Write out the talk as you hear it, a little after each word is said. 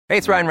Hey,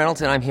 it's Ryan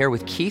Reynolds, and I'm here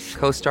with Keith,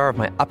 co-star of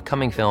my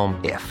upcoming film,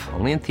 If,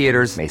 only in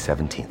theaters May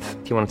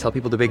 17th. Do you want to tell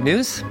people the big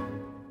news?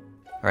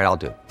 All right, I'll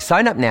do it.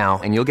 Sign up now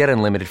and you'll get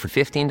unlimited for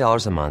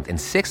 $15 a month and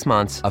 6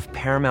 months of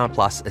Paramount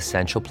Plus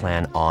Essential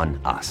Plan on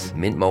us.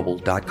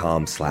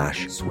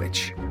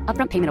 MintMobile.com/switch.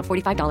 Upfront payment of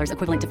 $45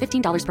 equivalent to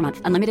 $15 per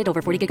month. Unlimited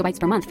over 40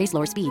 gigabytes per month. Face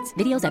lower speeds.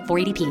 Videos at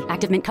 480p.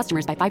 Active Mint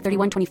customers by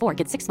 531.24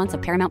 get 6 months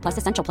of Paramount Plus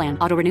Essential Plan.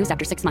 Auto renews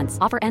after 6 months.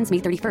 Offer ends May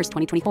 31st,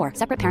 2024.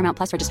 Separate Paramount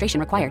Plus registration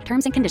required.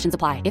 Terms and conditions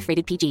apply if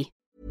rated PG.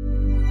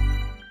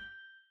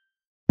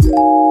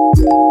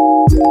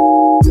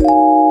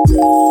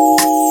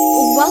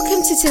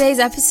 Welcome to today's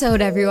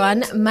episode,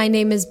 everyone. My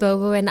name is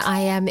Bobo and I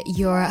am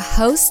your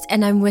host,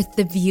 and I'm with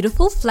the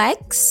beautiful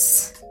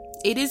Flex.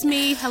 It is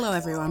me. Hello,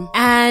 everyone.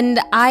 And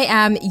I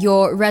am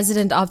your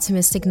resident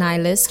optimistic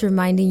nihilist,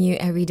 reminding you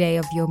every day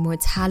of your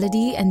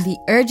mortality and the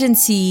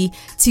urgency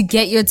to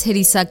get your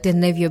titty sucked and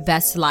live your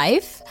best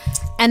life.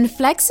 And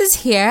Flex is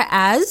here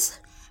as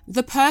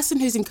the person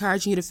who's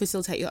encouraging you to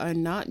facilitate your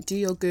own nut, do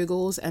your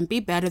Googles, and be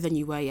better than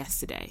you were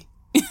yesterday.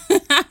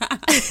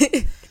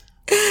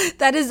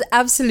 That is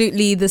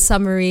absolutely the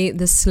summary,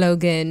 the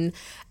slogan,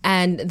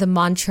 and the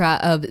mantra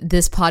of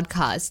this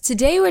podcast.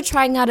 Today, we're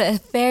trying out a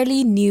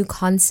fairly new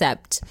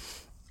concept.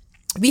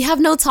 We have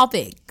no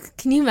topic.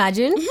 Can you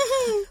imagine?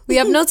 We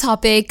have no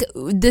topic.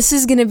 This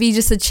is going to be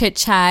just a chit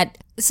chat.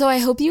 So I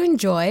hope you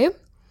enjoy.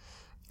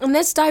 And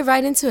let's dive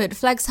right into it.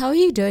 Flex, how are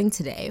you doing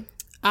today?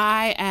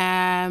 I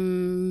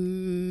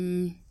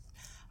am...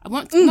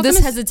 This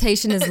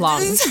hesitation is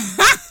long.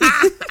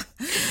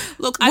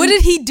 Look, what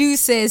did he do,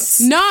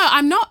 sis? No,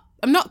 I'm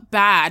not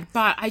bad,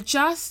 but I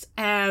just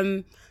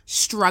am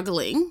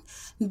struggling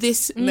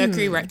this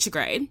Mercury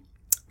retrograde.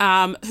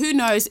 Who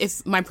knows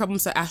if my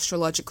problems are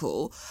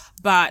astrological,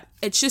 but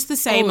it's just the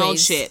same old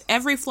shit.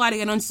 Every flight I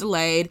get on's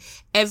delayed.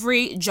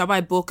 Every job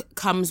I book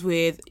comes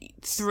with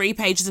 3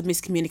 pages of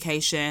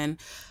miscommunication.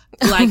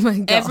 Like, oh my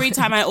God. Every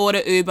time I order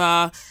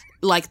Uber,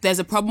 like, there's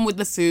a problem with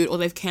the food or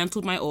they've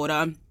cancelled my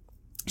order.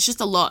 It's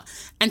just a lot.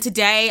 And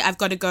today I've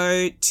got to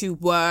go to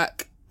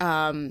work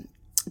to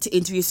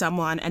interview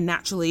someone, and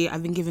naturally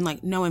I've been given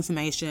like no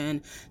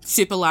information,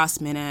 super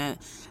last minute,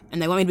 and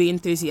they want me to be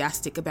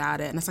enthusiastic about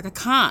it. And it's like, I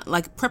can't.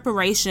 Like,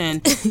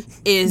 preparation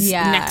is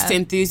next to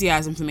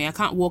enthusiasm for me. I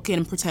can't walk in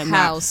and pretend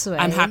that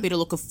I'm happy to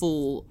look a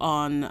fool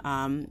on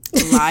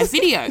live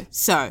video.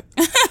 So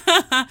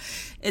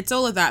it's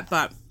all of that,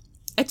 but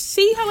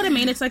see how what I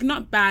mean? It's like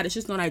not bad. It's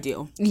just not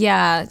ideal.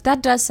 Yeah,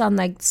 that does sound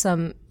like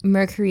some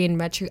Mercury in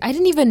retro. I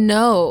didn't even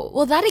know.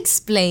 Well, that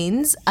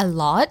explains a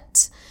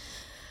lot.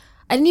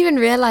 I didn't even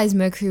realize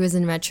Mercury was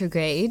in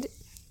retrograde.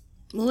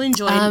 Well,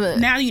 enjoy.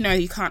 Now you know,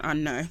 you can't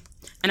unknow.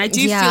 And I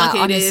do feel like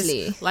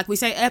honestly, is, like we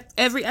say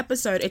every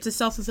episode, it's a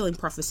self-fulfilling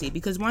prophecy,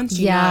 because once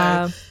you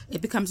know,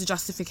 it becomes a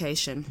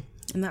justification.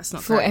 And that's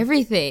not for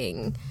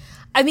everything.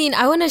 I mean,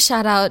 I want to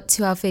shout out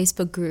to our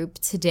Facebook group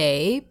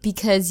today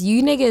because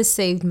you niggas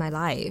saved my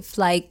life.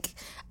 Like,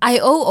 I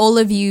owe all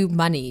of you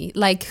money.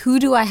 Like, who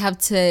do I have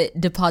to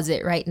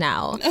deposit right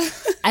now?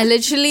 I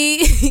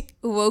literally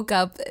woke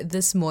up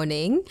this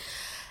morning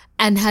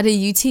and had a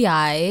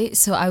UTI,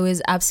 so I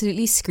was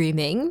absolutely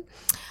screaming.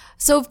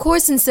 So, of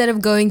course, instead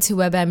of going to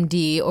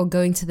WebMD or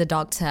going to the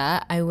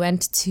doctor, I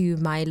went to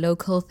my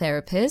local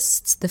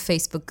therapist, the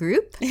Facebook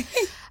group,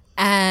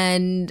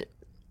 and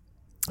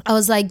I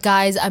was like,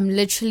 guys, I'm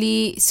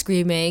literally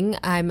screaming.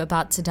 I'm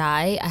about to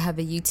die. I have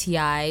a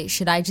UTI.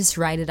 Should I just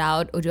write it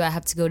out or do I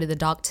have to go to the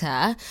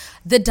doctor?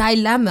 The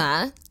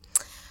dilemma.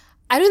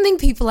 I don't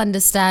think people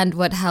understand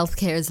what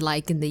healthcare is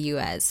like in the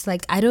US.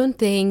 Like, I don't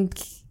think...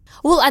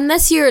 Well,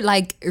 unless you're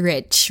like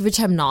rich, which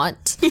I'm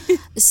not.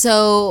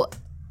 So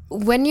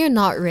when you're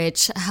not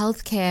rich,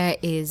 healthcare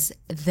is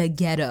the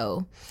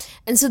ghetto.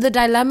 And so the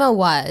dilemma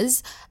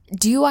was...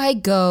 do I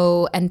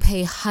go and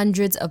pay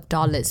hundreds of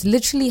dollars,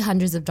 literally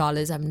hundreds of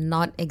dollars, I'm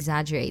not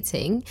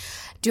exaggerating.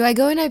 Do I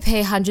go and I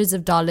pay hundreds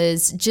of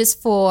dollars just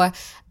for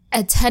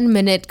a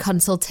 10-minute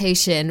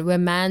consultation where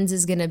Mans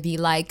is going to be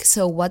like,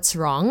 so what's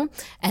wrong?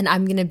 And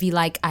I'm going to be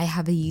like, I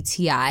have a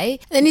UTI.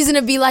 Then he's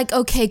going to be like,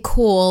 okay,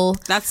 cool.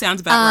 That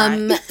sounds about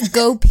right.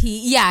 Go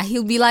pee. Yeah,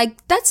 he'll be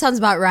like, that sounds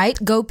about right.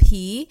 Go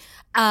pee.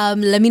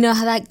 Let me know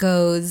how that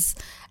goes.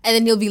 And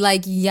then you'll be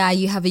like, yeah,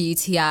 you have a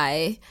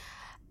UTI.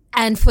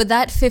 And for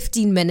that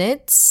 15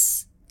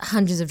 minutes,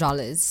 hundreds of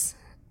dollars.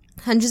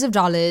 And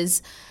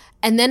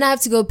then I have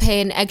to go pay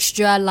an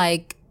extra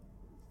like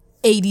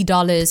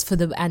 $80 for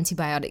the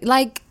antibiotic.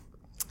 Like,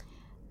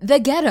 the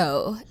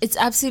ghetto. It's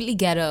absolutely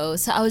ghetto.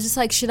 So I was just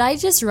like, should I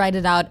just write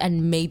it out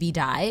and maybe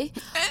die?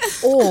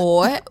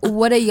 Or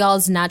what are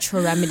y'all's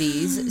natural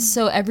remedies?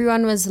 So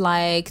everyone was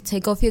like,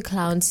 take off your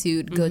clown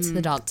suit, go to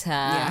the doctor.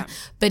 Yeah.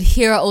 But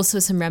here are also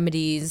some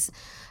remedies.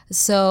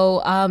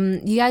 So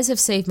you guys have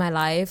saved my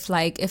life.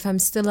 Like, if I'm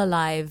still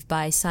alive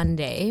by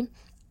Sunday,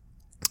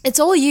 it's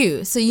all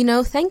you. So, you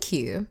know, thank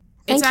you.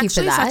 Thank you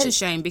for that. It's actually such a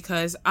shame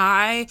because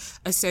I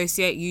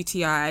associate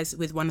UTIs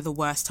with one of the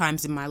worst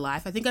times in my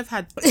life. I think I've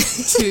had 2.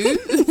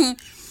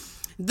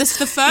 The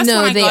first one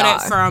I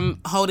got it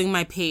from holding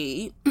my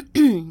pee.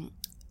 And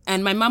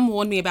And my mum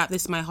warned me about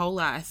this my whole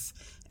life,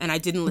 and I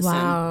didn't listen.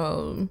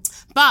 Wow.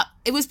 But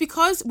it was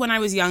because when I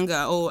was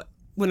younger, or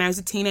when I was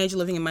a teenager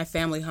living in my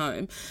family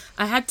home,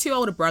 I had 2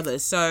 older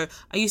brothers. So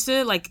I used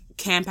to like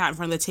camp out in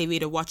front of the TV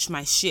to watch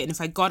my shit. And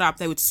if I got up,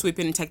 they would swoop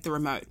in and take the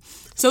remote.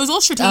 So it was all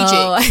strategic.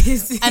 Oh, I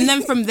see. And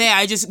then from there,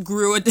 I just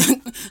grew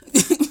the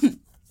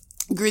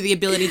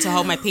ability to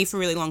hold my pee for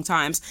really long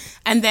times.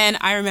 And then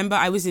I remember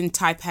I was in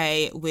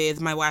Taipei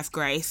with my wife,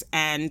 Grace,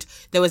 and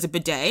there was a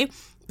bidet.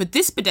 But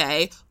this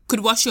bidet could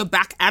wash your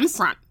back and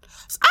front.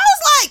 So I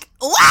was like,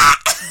 what?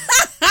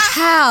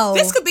 How?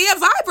 This could be a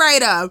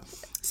vibrator.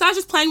 So I was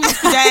just playing with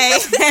the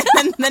bidet,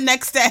 and the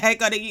next day I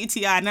got a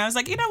UTI, and I was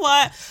like, you know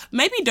what?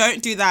 Maybe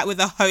don't do that with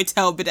a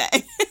hotel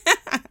bidet.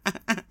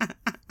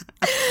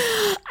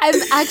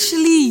 I'm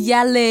actually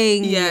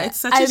yelling. Yeah, it's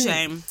such a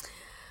shame.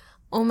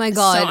 Oh my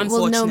God. So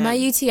Well, no, unfortunate. my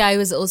UTI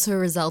was also a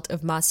result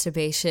of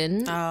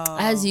masturbation. Oh.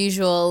 As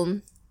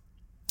usual.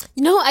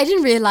 You know, I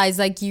didn't realize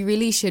like you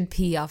really should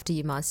pee after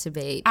you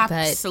masturbate.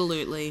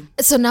 Absolutely.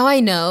 So now I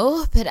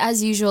know, but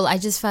as usual, I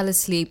just fell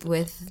asleep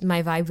with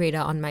my vibrator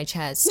on my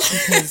chest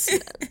because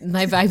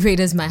my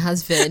vibrator's my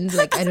husband.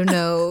 Like, I don't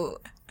know.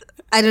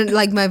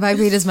 My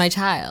vibrator's my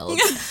child.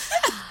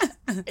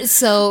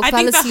 So I fell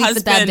think the asleep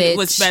with that husband bitch.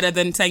 was better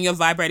than saying your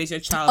vibrator's your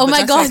child. Oh but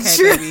my that's God, okay,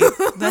 true.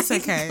 Baby. That's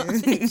okay.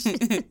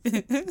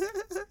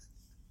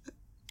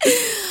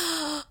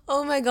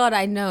 Oh my God,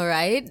 I know,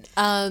 right?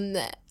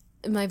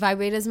 My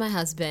vibrator's my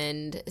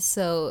husband,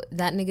 so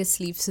that nigga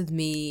sleeps with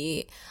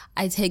me.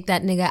 I take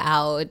that nigga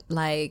out,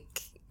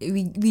 like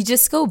we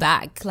just go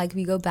back, like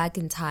we go back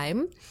in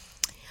time.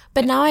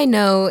 But now I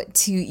know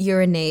to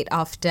urinate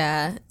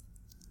after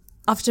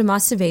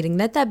masturbating.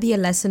 Let that be a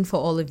lesson for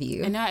all of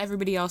you. And now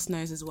everybody else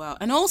knows as well.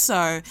 And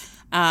also,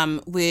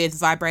 with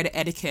vibrator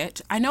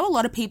etiquette, I know a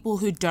lot of people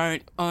who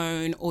don't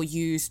own or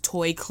use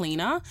toy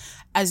cleaner,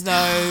 as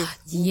though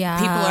Yeah.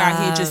 people are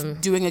out here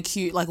just doing a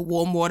cute like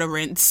warm water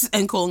rinse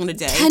and calling it a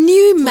day. Can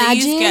you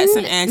Please get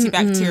some imagine?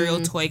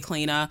 antibacterial toy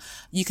cleaner.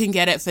 You can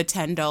get it for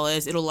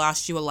 $10. It'll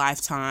last you a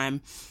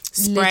lifetime.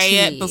 Spray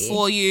it Literally.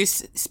 before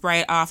use, spray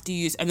it after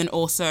use, and then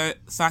also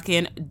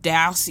fucking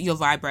douse your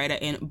vibrator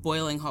in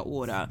boiling hot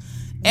water.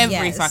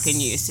 Every Yes. fucking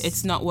use.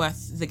 It's not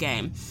worth the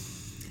game.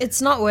 It's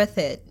not worth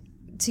it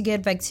to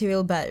get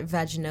bacterial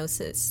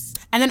vaginosis.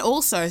 And then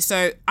also,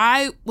 so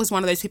I was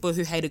one of those people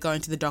who hated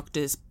going to the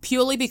doctors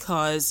purely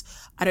because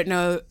I don't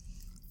know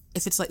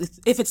if it's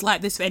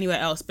like this for anywhere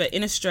else, but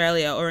in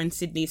Australia or in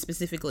Sydney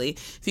specifically,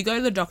 if you go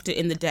to the doctor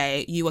in the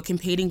day, you are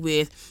competing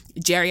with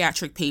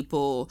geriatric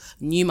people,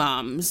 new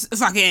mums,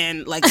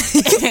 fucking like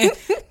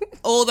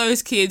all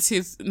those kids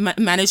who've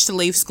managed to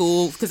leave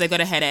school because they got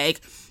a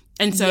headache.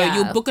 And so Yeah.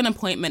 you'll book an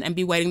appointment and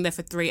be waiting there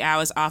for 3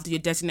 hours after your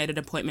designated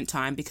appointment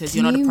time because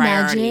you're Can not you a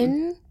priority.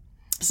 imagine?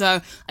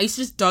 So I used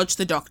to just dodge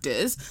the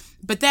doctors.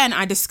 But then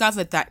I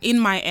discovered that in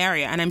my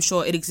area, and I'm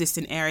sure it exists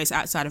in areas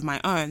outside of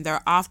my own, there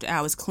are after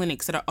hours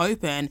clinics that are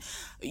open,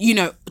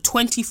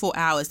 24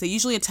 hours. They're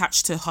usually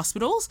attached to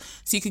hospitals.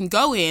 So you can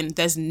go in,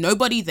 there's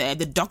nobody there.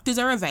 The doctors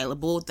are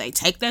available. They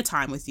take their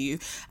time with you.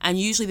 And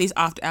usually these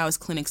after hours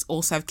clinics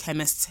also have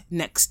chemists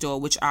next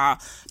door, which are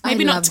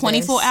maybe not love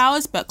 24 this.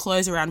 hours, but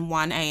close around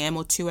 1 a.m.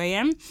 or 2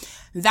 a.m.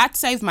 That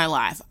saved my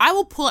life. I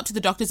will pull up to the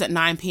doctors at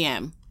 9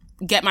 p.m.,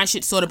 get my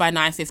shit sorted by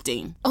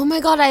 9:15. Oh my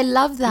God, I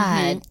love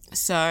that.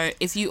 So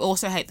if you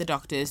also hate the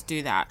doctors,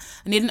 do that.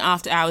 I need an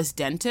after hours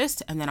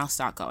dentist and then I'll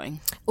start going.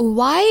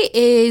 Why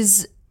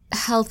is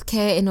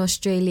healthcare in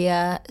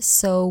Australia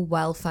so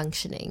well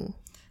functioning?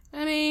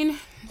 I mean,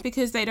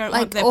 because they don't Like,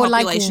 want their or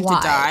like population why?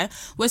 to die.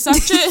 We're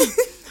such a...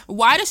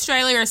 White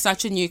Australia is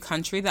such a new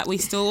country that we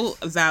still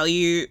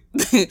value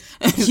the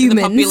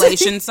Humans.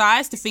 population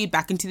size to feed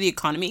back into the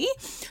economy.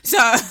 So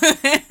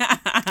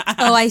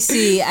Oh, I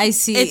see.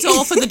 it's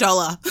all for the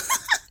dollar.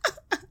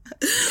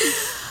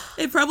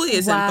 It probably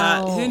isn't,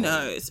 Wow. but who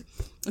knows?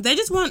 They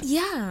just want...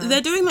 Yeah.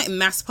 They're doing like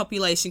mass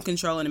population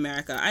control in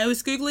America. I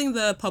was Googling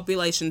the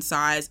population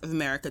size of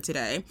America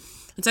today.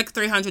 It's like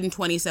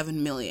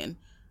 327 million.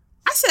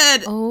 I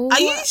said, Oh. are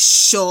you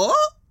sure?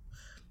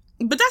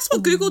 But that's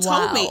what Google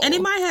told me. Wow. And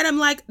in my head, I'm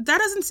like, that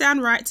doesn't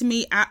sound right to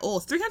me at all.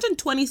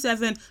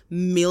 327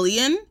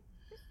 million?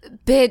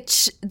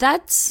 Bitch,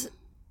 that's...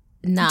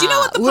 Nah. Do you know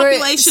what the We're-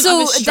 population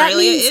so of that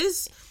Australia means-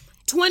 is?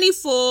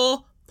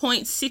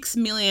 24.6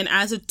 million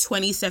as of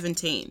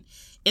 2017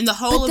 in the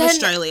whole But of then-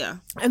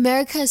 Australia.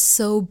 America is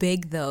so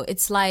big, though.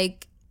 It's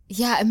like,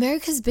 yeah,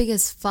 America's big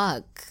as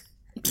fuck.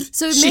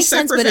 So it She's makes so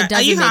sense, but it profound.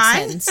 Are you doesn't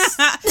high? make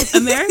sense.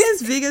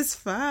 America's big as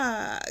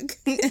fuck.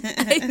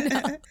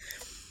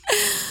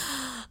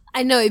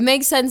 I know, it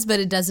makes sense, but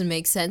it doesn't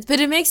make sense. But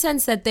it makes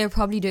sense that they're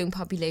probably doing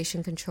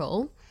population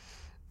control.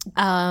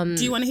 Do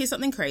you want to hear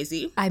something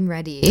crazy? I'm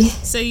ready.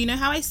 So you know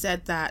how I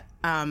said that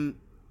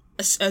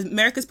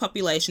America's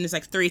population is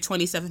like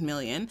 327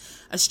 million.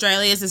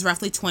 Australia's is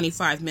roughly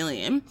 25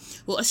 million.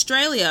 Well,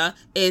 Australia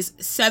is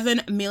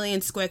 7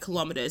 million square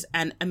kilometers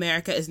and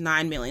America is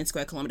 9 million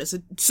square kilometers.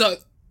 So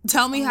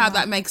tell me how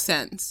that makes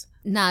sense.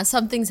 Nah,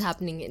 something's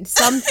happening.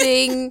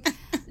 Something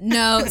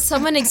No,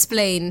 someone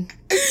explain.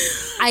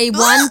 I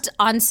want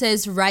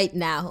answers right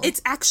now.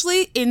 It's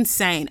actually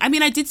insane. I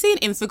mean, I did see an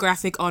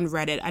infographic on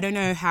Reddit. I don't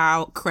know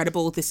how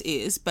credible this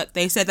is, but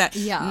they said that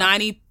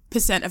 90%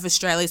 of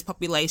Australia's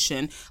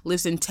population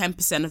lives in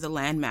 10% of the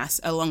landmass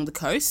along the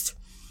coast.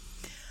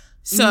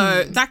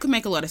 So that could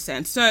make a lot of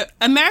sense. So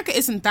America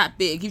isn't that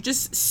big. You've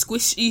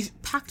just you've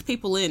packed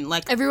people in.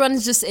 Like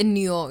everyone's just in New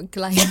York.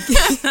 Like,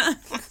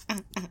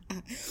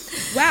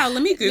 wow,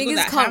 let me Google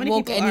that. How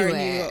many people anywhere. are in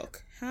New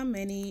York? How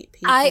many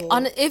people?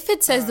 If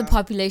it says the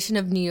population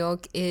of New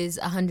York is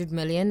 100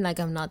 million, like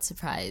I'm not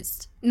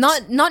surprised.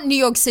 Not New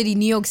York City,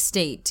 New York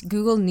State.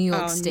 Google New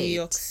York State. New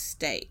York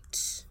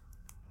State.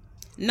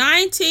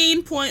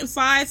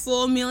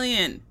 19.54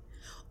 million.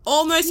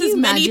 Almost as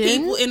many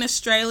people in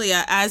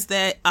Australia as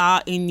there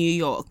are in New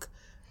York.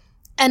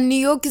 And New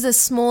York is a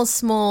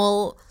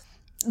small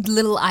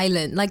little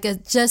island, like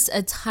just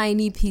a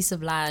tiny piece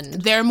of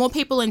land. There are more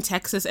people in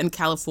Texas and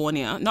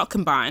California, not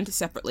combined,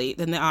 separately,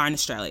 than there are in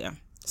Australia.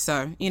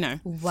 So, you know.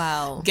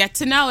 Wow. Get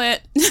to know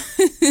it.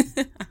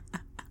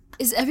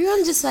 Is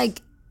everyone just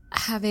like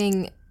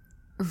having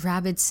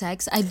rabid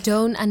sex? I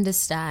don't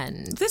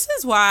understand. This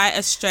is why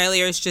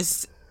Australia is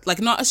just, like,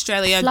 not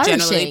Australia flourishing.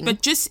 Generally,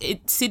 but just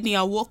Sydney.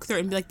 I'll walk through it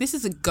and be like, this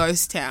is a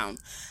ghost town.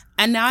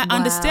 And now I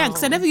understand,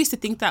 because I never used to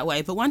think that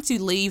way. But once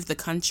you leave the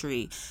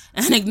country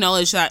and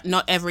acknowledge that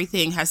not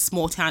everything has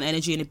small town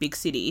energy in a big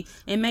city,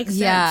 it makes sense.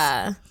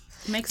 Yeah.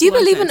 Makes do you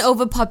believe sense. in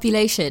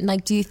overpopulation?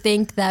 Like, do you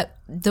think that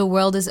the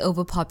world is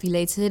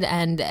overpopulated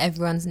and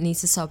everyone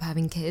needs to stop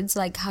having kids?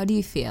 Like, how do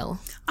you feel?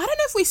 I don't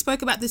know if we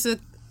spoke about this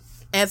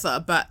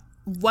ever, but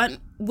when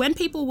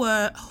people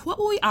were, what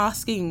were we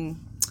asking?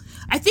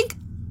 I think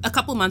a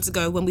couple months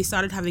ago when we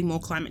started having more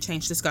climate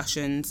change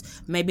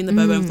discussions, maybe in the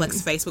Bobo and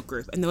Flex Facebook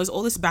group, and there was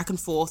all this back and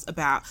forth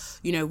about,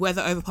 you know,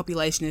 whether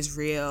overpopulation is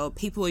real.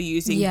 People are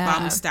using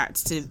bum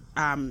stats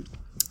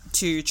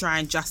to try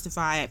and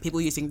justify it.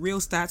 People using real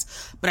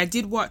stats. But I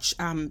did watch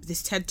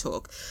this TED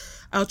Talk.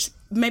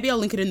 Maybe I'll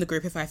link it in the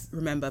group if I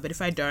remember, but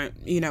if I don't,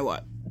 you know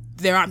what?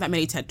 There aren't that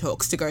many TED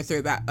Talks to go through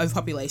about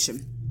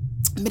overpopulation.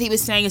 But he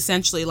was saying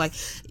essentially, like,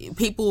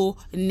 people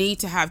need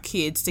to have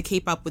kids to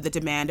keep up with the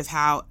demand of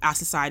how our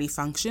society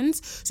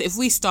functions. So if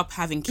we stop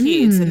having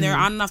kids, then there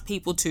aren't enough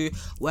people to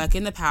work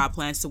in the power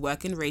plants, to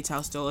work in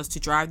retail stores, to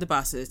drive the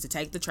buses, to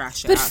take the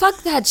trash out. But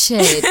fuck that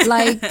shit.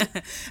 Like,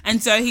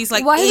 and so he's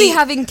like, why are we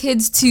having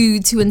kids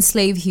to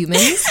enslave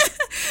humans?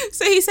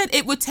 So he said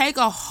it would take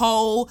a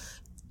whole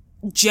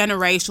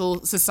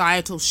generational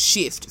societal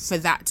shift for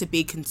that to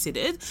be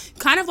considered.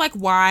 Kind of like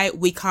why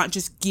we can't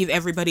just give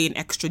everybody an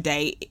extra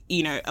day,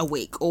 you know, a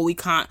week, or we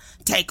can't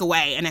take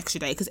away an extra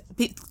day, because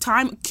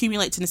time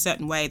accumulates in a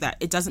certain way that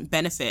it doesn't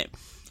benefit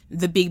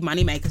the big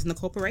money makers and the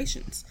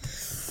corporations.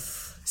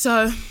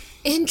 So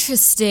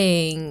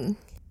interesting.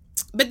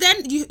 But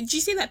then, did you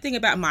see that thing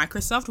about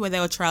Microsoft where they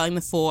were trialing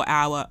the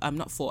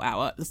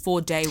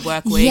 4-day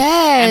work week?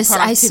 Yes,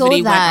 and I saw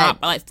productivity that. went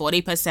up by like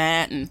 40%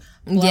 and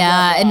blah, yeah, blah,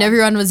 blah. and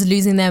everyone was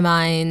losing their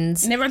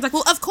minds. And everyone's like,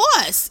 well, of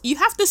course, you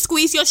have to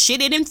squeeze your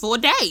shit in 4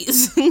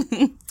 days.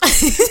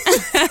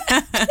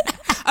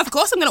 Of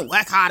course I'm going to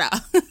work harder.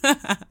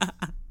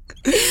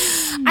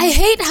 I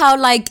hate how,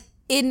 like,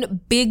 in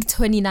big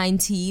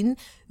 2019,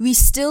 we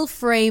still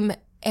frame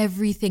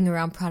everything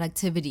around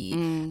productivity.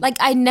 Like,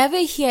 I never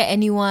hear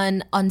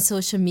anyone on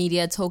social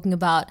media talking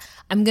about,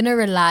 I'm gonna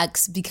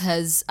relax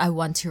because I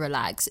want to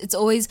relax. It's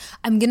always,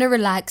 I'm gonna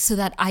relax so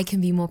that I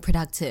can be more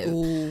productive.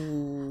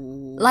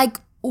 Ooh. Like,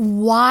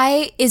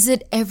 why is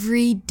it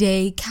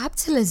everyday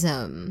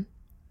capitalism?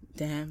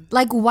 Damn.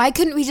 Like, why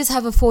couldn't we just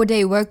have a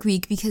 4-day work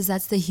week because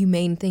that's the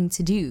humane thing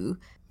to do?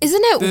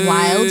 Isn't it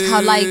wild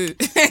how, like...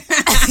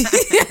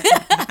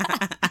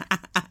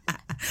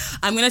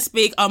 I'm going to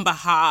speak on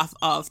behalf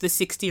of the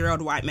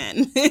 60-year-old white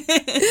man.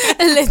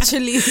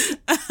 Literally.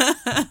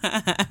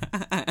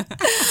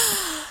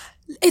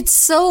 It's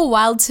so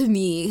wild to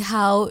me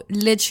how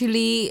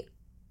literally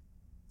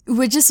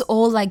we're just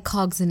all like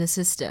cogs in a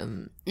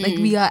system. Like,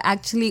 we are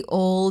actually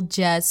all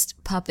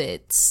just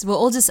puppets. We're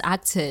all just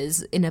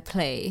actors in a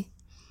play.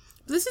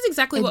 This is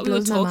exactly what we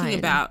were talking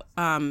about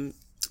on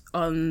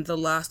the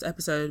last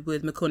episode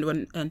with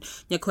Makundu and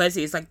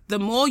Nyakwezi. It's like, the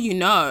more you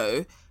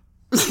know...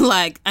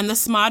 like, and the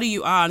smarter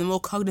you are and the more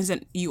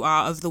cognizant you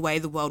are of the way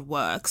the world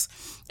works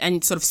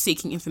and sort of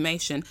seeking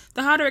information,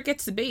 the harder it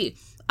gets to be.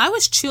 I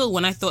was chill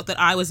when I thought that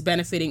I was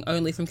benefiting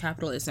only from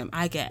capitalism.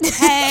 I get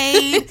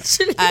paid,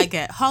 I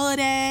get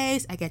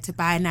holidays, I get to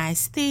buy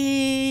nice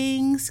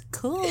things.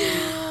 Cool.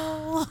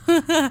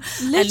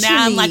 And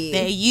now I'm like,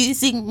 they're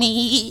using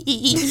me.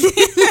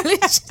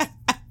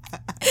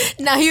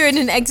 Now you're in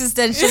an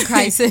existential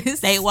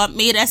crisis. They want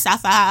me to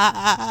suffer.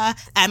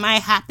 Am I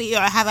happy, or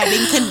have I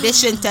been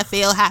conditioned to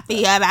feel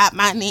happy about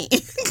money?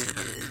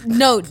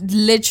 No,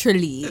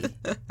 literally.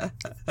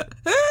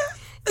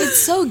 It's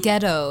so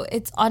ghetto.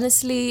 It's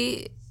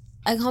honestly,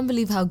 I can't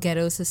believe how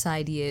ghetto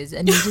society is,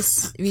 and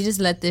we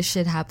just let this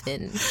shit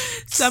happen.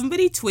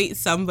 Somebody tweet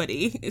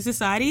somebody.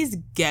 Society is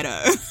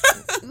ghetto.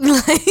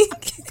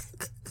 Like,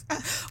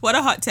 what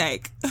a hot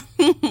take.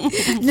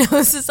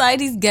 No,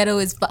 society's ghetto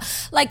is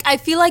like, I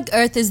feel like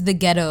Earth is the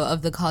ghetto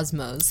of the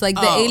cosmos. Like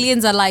the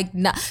aliens are like,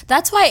 nah.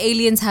 That's why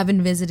aliens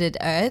haven't visited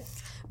Earth.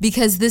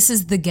 Because this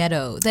is the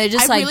ghetto. They're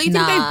just I like, really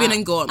think they've been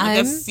and gone. Like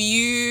I'm- a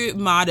few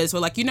martyrs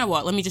were like, you know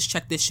what? Let me just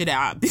check this shit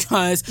out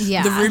because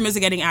Yeah. the rumors are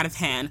getting out of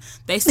hand.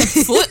 They set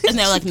foot and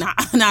they're like, nah.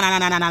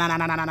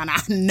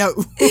 No.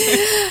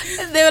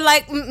 They were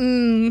like,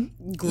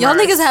 y'all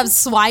niggas have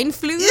swine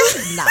flu?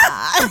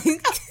 Nah.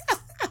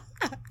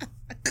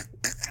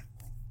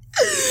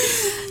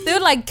 They were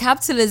like,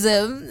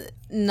 capitalism?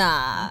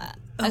 Nah.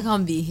 I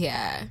can't be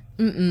here.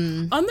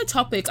 On the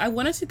topic, I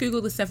wanted to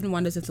Google the 7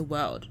 wonders of the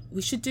world.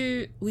 We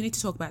need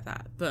to talk about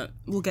that, but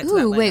we'll get to that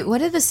Ooh, later. wait,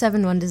 what are the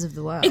 7 wonders of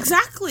the world?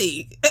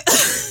 Exactly.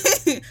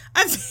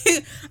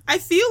 I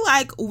feel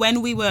like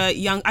when we were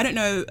young, I don't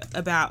know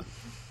about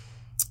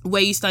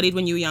where you studied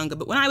when you were younger,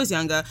 but when I was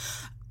younger,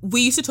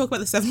 we used to talk about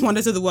the 7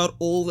 wonders of the world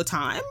all the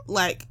time.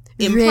 Like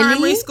in Really?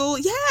 primary school.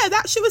 Yeah,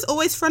 that shit was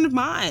always front of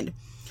mind.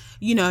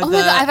 You know, Oh my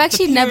God, I've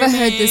actually never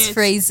heard this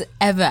phrase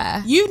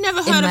ever. You've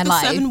never heard my of the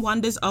life. 7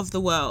 wonders of the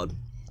world.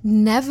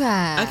 Never.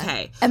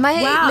 Okay. Am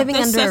I living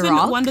there's under a 7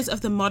 rock? wonders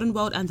of the modern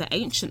world and the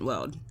ancient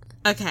world.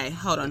 Okay,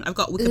 hold on. I've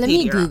got Wikipedia. Let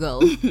me up.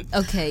 Google.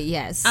 Okay,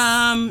 yes.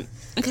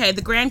 Okay,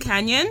 the Grand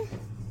Canyon,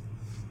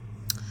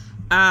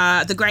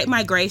 the Great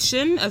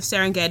Migration of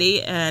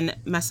Serengeti and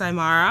Masai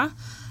Mara,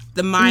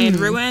 the Mayan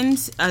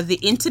ruins, the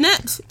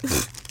internet,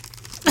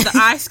 the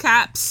ice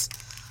caps,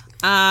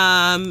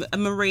 a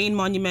marine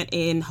monument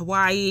in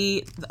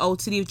Hawaii, the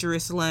old city of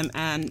Jerusalem,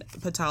 and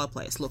Potala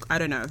Place. Look, I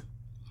don't know.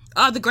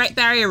 Oh, the Great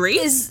Barrier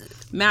Reef. Is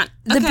Mount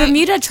the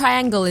Bermuda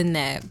Triangle in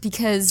there?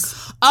 Because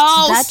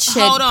that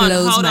shit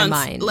blows my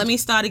mind. Let me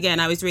start again.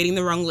 I was reading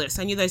the wrong list.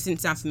 I knew those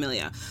didn't sound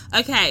familiar.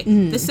 Okay,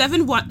 the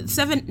 7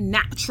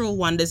 natural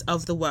wonders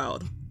of the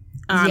world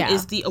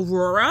is the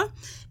Aurora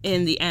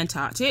in the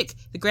Antarctic,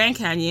 the Grand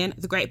Canyon,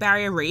 the Great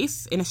Barrier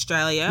Reef in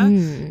Australia,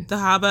 the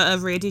harbour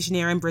of Rio de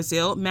Janeiro in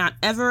Brazil, Mount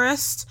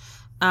Everest,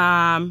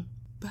 how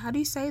do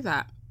you say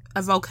that?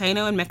 A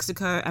volcano in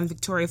Mexico, and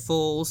Victoria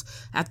Falls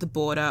at the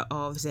border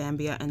of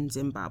Zambia and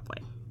Zimbabwe.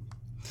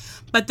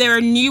 But there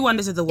are new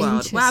wonders of the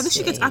world. Wow, this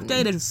shit gets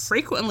updated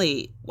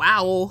frequently.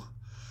 Wow.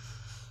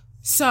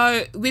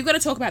 So we've got to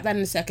talk about that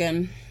in a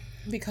second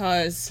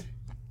because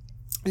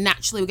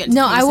naturally we're getting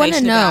to I want to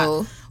conversation know.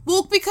 about-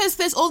 Well, because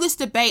there's all this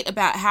debate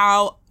about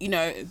how, you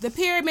know, the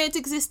pyramids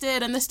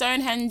existed and the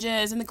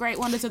Stonehenges and the great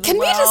wonders of the Can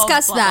world. we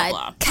discuss blah, that?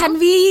 blah, blah.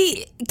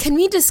 Can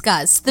we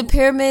discuss the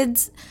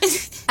pyramids?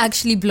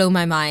 Actually blow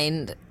my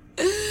mind,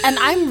 and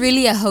I'm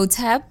really a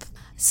hotep,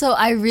 so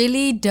I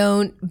really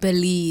don't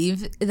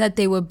believe that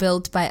they were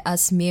built by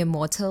us mere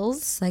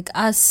mortals, like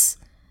us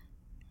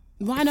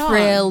Why not?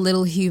 frail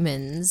little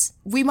humans.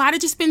 We might have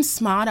just been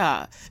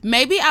smarter.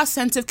 Maybe our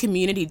sense of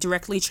community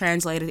directly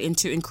translated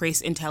into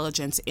increased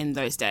intelligence in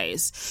those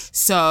days.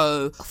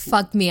 So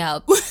Fuck me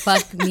up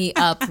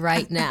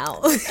right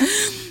now.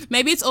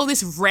 maybe it's all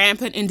this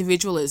rampant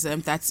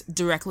individualism that's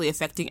directly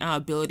affecting our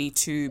ability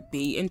to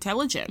be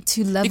intelligent.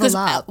 To level because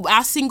up.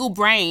 Our single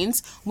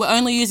brains, we're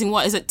only using,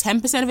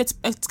 10% of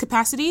its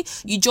capacity?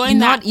 You join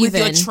Not that with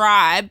your even.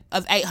 tribe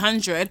of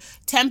 800,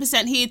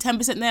 10% here,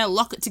 10% there,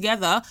 lock it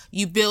together,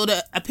 you build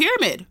a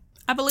pyramid.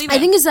 I believe it. I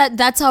think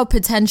that's our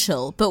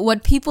potential, but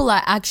what people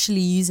are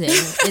actually using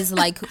is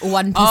like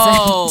 1%.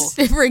 Oh.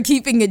 If we're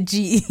keeping a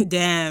G.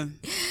 Damn.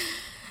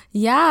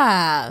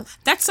 Yeah.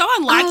 That's so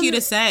unlike you to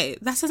say.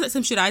 That sounds like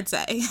some shit I'd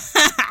say.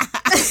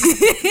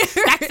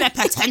 That's their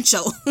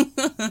potential.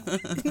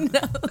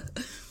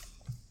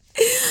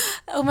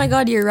 Oh my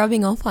God, you're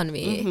rubbing off on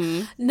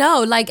me.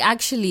 No, like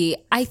actually,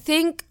 I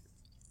think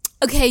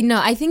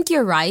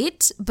you're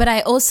right, but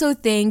I also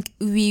think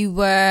we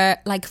were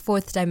like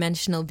 4th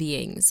dimensional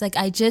beings. Like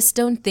I just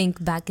don't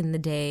think back in the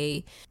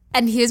day.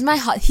 And here's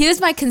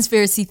my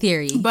conspiracy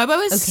theory. Bobo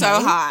is so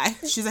high.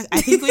 She's like, I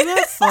think we were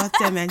 4th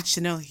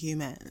dimensional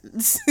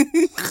humans.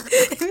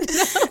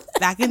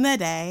 Back in the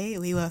day,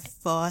 we were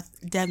 4th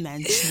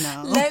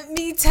dimensional. Let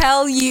me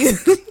tell you.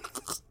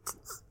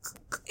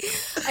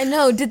 I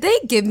know. Did they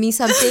give me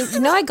something?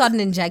 You know, I got an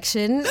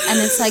injection, and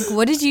it's like,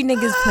 what did you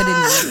niggas put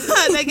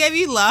in me? They gave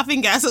you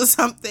laughing gas or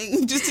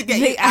something just to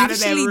get They you out of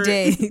their room.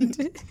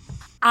 did.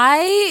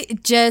 I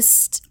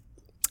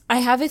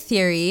have a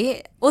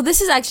theory. Well,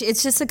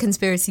 it's just a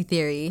conspiracy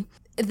theory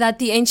that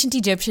the ancient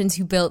Egyptians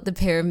who built the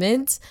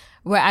pyramids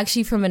were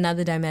actually from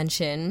another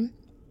dimension.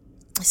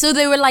 So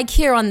they were like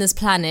here on this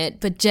planet,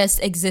 but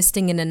just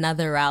existing in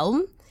another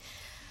realm.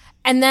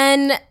 And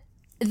then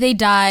they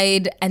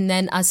died, and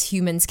then us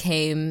humans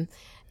came,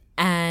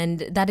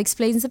 and that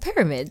explains the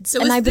pyramids. So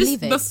and was I this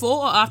believe it.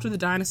 before or after the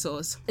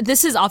dinosaurs?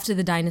 This is after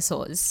the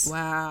dinosaurs.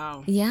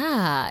 Wow.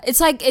 Yeah. It's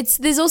like,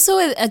 there's also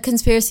a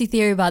conspiracy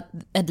theory about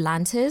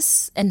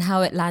Atlantis and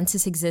how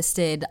Atlantis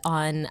existed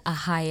on a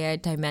higher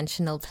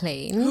dimensional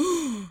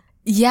plane.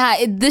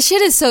 Yeah, this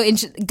shit is so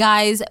interesting.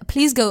 Guys,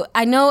 please go.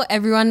 I know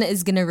everyone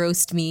is going to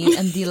roast me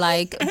and be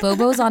like,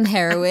 Bobo's on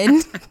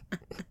heroin.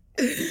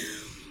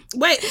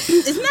 Wait,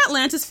 isn't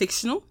Atlantis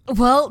fictional?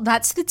 Well,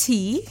 that's the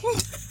tea.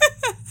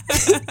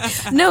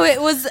 No,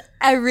 it was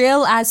a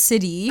real ass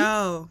city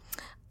Oh.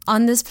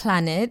 on this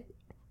planet,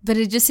 but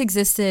it just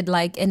existed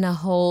like in a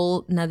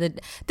whole nother.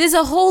 There's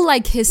a whole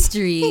like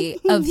history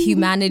of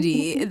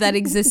humanity that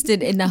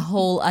existed in a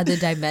whole other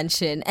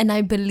dimension, and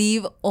I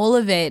believe all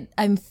of it.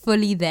 I'm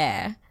fully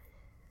there.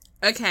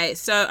 Okay,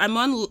 so I'm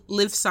on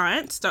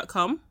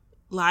livescience.com.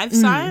 Live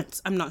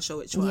Science? I'm not sure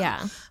which one.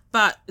 Yeah.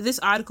 But this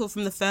article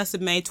from the 1st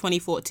of May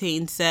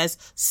 2014 says,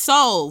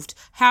 solved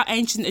how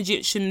ancient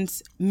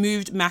Egyptians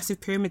moved massive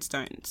pyramid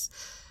stones.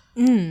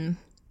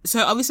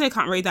 So obviously I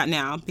can't read that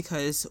now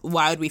because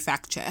why would we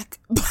fact check?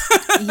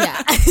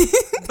 Yeah.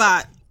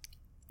 But,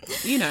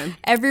 you know.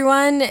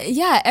 Everyone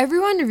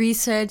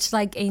researched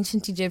like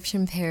ancient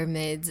Egyptian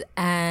pyramids,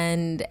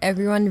 and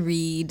everyone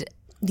read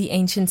The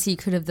Ancient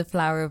Secret of the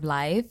Flower of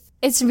Life.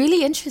 It's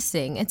really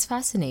interesting. It's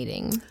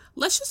fascinating.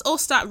 Let's just all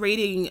start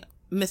reading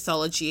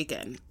mythology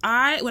again.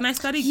 When I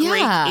studied Yeah.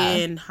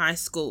 Greek in high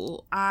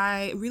school,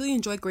 I really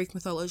enjoyed Greek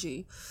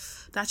mythology.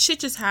 That shit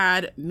just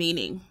had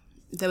meaning.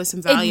 There was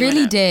some value It really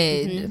in it.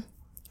 did.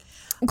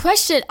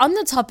 Question on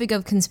the topic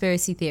of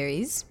conspiracy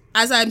theories.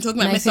 As I'm talking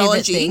about My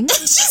favorite mythology, thing.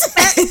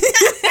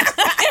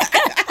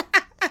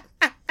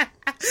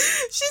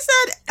 she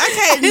said,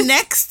 okay,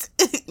 next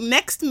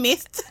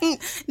myth,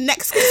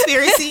 next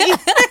conspiracy.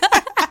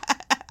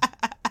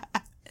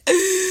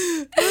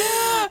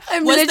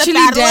 I'm Was the literally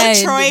Battle dead.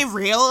 of Troy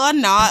real or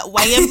not?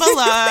 Weigh in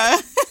below.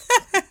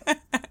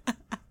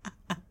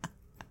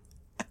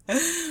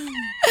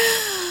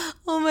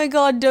 Oh my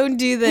god, don't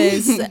do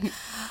this.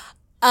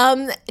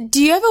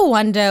 Do you ever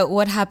wonder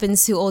what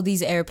happens to all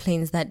these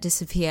airplanes that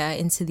disappear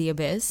into the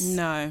abyss?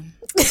 No.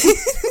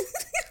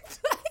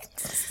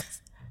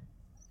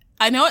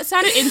 I know it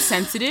sounded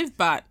insensitive,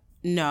 but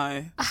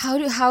no.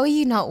 How are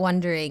you not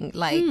wondering?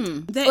 Like,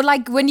 they- or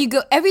like when you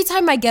go, every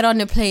time I get on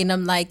a plane,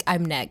 I'm like,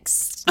 I'm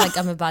next. Like,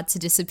 I'm about to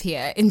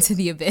disappear into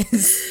the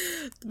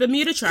abyss.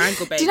 Bermuda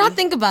Triangle, baby. Do you not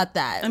think about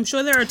that? I'm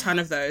sure there are a ton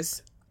of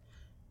those.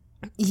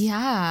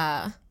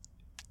 Yeah.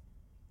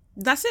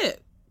 That's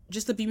it.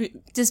 Just the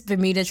Just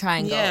Bermuda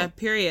Triangle. yeah,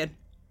 period.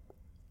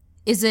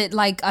 Is it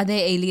like, are there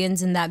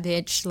aliens in that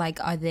bitch?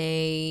 Like, are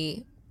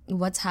they,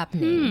 what's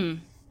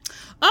happening?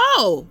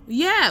 Oh,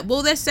 yeah.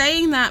 Well, they're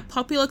saying that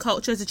popular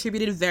culture has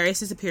attributed various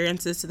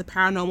disappearances to the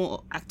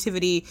paranormal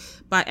activity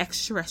by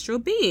extraterrestrial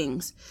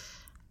beings.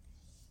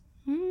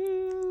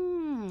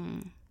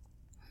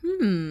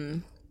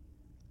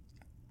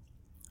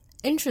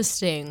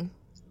 Interesting.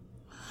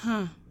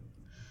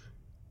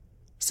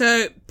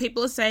 So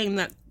people are saying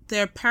that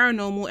there are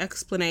paranormal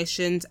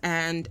explanations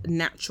and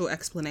natural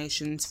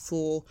explanations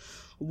for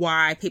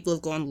why people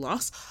have gone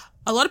lost.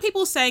 A lot of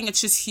people are saying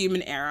it's just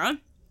human error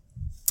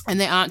and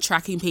they aren't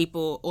tracking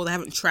people, or they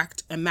haven't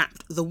tracked and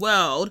mapped the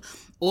world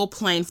or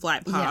plane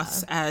flight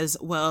paths as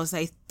well as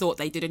they thought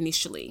they did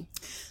initially.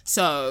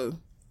 So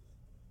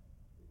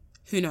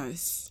who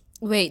knows?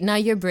 Wait, now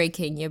you're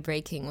breaking.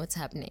 What's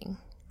happening?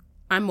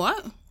 I'm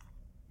what?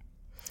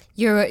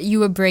 You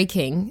were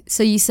breaking.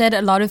 So you said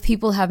a lot of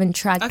people haven't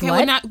tracked Okay,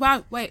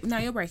 what? wait, now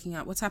you're breaking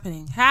up. What's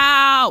happening?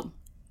 How?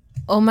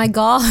 Oh my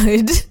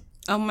god.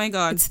 Oh my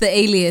God. It's the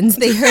aliens.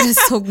 They heard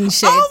us talking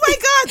shit. Oh my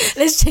God.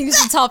 Let's change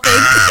the topic.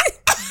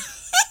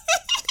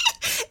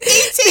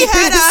 E.T.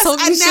 heard us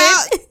Talking and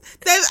now shit.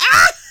 they've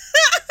now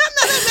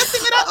they're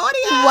messing with our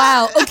audio.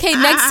 Wow. Okay,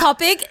 next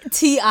topic.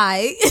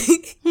 T.I.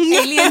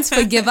 Aliens,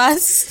 forgive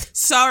us.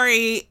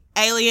 Sorry,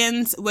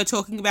 aliens. We're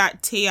talking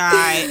about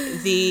T.I.,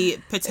 the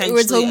potentially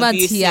We're talking about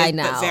abusive T.I. but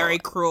now. very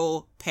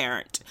cruel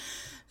parent.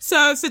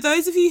 So for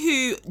those of you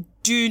who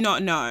do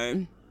not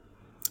know,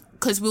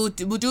 because we'll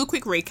do a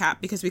quick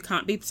recap because we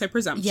can't be so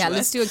presumptuous. Yeah,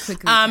 let's do a quick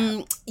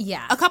recap.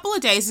 Yeah. A couple of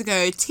days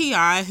ago,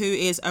 T.I., who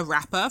is a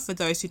rapper, for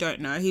those who don't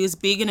know, he was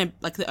big in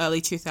the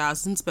early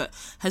 2000s, but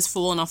has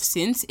fallen off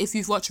since. If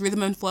you've watched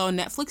Rhythm and Flow on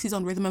Netflix, he's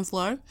on Rhythm and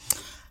Flow.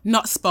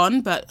 Not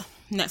Spawn, but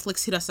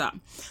Netflix hit us up.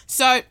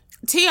 So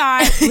T.I.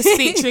 was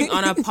featuring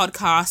on a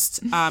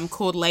podcast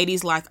called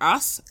Ladies Like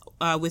Us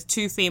with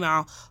two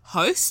female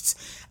hosts.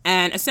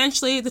 And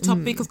essentially the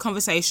topic of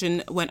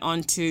conversation went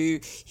on to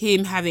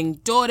him having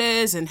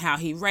daughters and how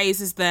he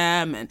raises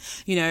them. And,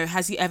 you know,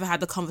 has he ever had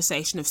the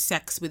conversation of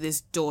sex with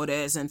his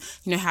daughters? And,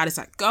 you know, how does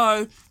that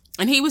go?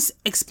 And he was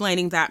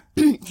explaining that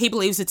he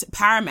believes it's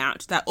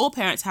paramount that all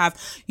parents have,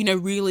 you know,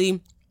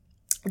 really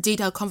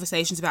detailed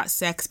conversations about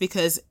sex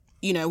because,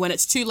 you know, when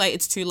it's too late,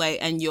 it's too late,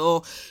 and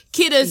your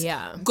kid has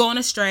gone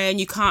astray and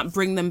you can't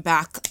bring them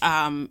back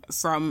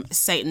from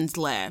Satan's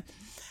lair.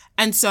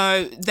 And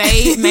so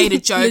they made a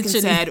joke and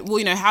said, well,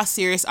 you know, how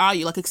serious are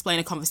you? Like, explain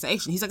a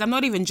conversation. He's like, I'm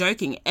not even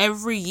joking.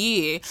 Every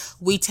year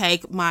we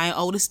take my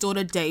oldest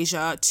daughter,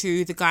 Deja,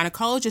 to the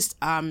gynecologist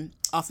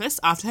office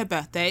after her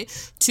birthday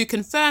to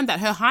confirm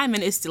that her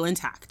hymen is still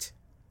intact.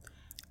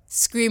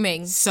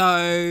 Screaming.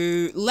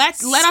 So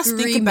let us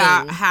think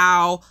about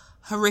how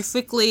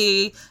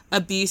horrifically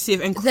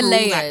abusive and cruel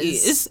that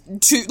is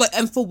to, like,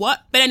 and for what?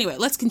 But anyway,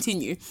 let's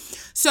continue.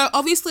 So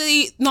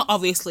not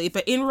obviously,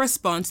 but in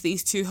response,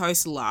 these two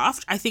hosts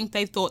laughed. I think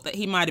they thought that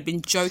he might have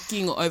been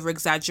joking or over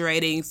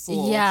exaggerating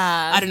for,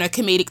 I don't know,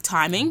 comedic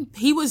timing.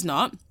 He was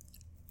not.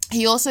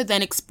 He also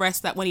then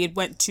expressed that when he had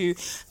went to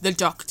the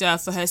doctor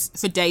for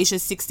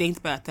Deja's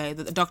 16th birthday,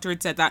 that the doctor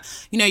had said that,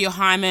 your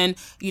hymen,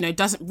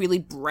 doesn't really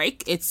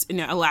break. It's,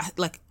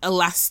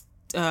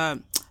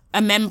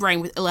 a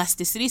membrane with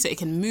elasticity, so it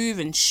can move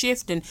and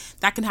shift, and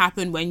that can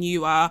happen when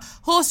you are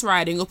horse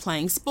riding or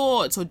playing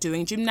sports or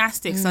doing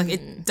gymnastics. Like,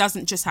 it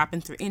doesn't just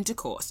happen through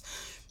intercourse.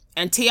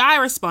 And T.I.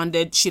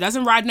 responded, she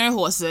doesn't ride no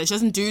horses, she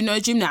doesn't do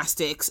no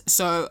gymnastics,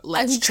 so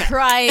let's check. I'm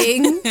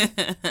crying.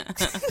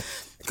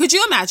 Could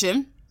you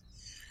imagine?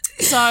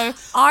 So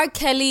R.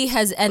 Kelly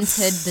has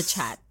entered the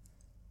chat.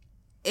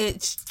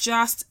 It's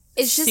just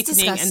sickening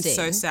disgusting. And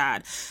so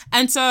sad.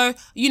 And so,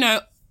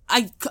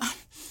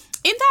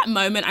 in that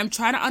moment, I'm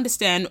trying to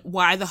understand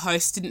why the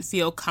host didn't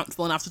feel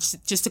comfortable enough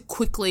just to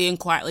quickly and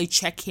quietly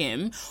check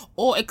him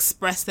or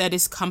express their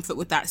discomfort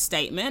with that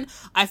statement.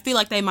 I feel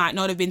like they might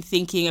not have been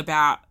thinking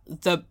about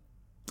the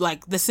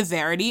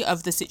severity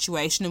of the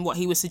situation and what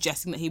he was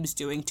suggesting that he was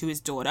doing to his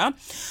daughter.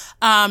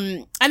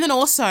 And then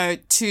also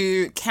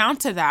to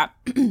counter that,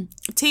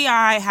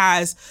 T.I.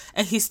 has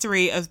a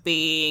history of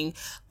being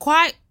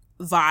quite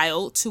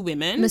vile to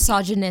women.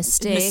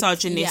 Misogynistic,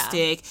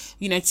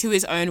 to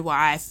his own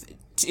wife,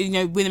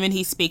 women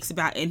he speaks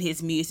about in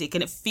his music,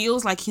 and it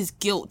feels like his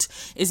guilt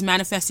is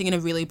manifesting in a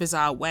really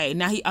bizarre way.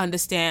 Now he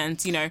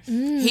understands,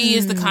 he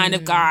is the kind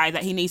of guy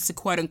that he needs to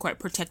quote unquote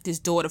protect his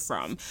daughter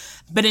from.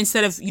 But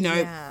instead of,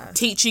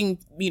 teaching,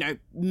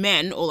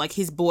 men or like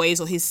his boys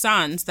or his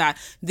sons that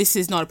this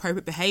is not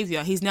appropriate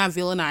behavior, he's now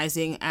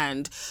villainizing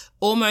and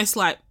almost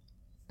like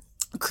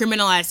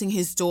criminalizing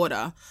his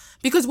daughter.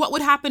 Because what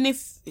would happen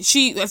if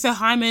her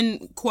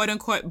hymen, quote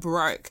unquote,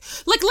 broke?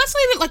 Like, let's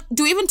leave it,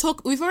 do we even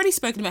talk, we've already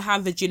spoken about how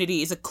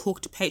virginity is a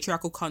cooked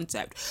patriarchal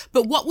concept,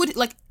 but what would,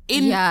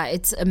 yeah,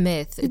 it's a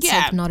myth.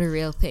 It's not a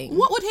real thing.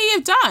 What would he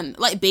have done?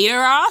 Beat her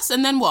ass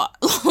and then what?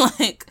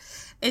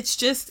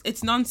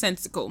 It's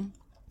nonsensical.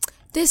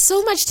 There's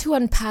so much to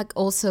unpack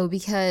also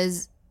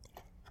because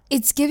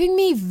it's giving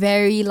me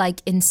very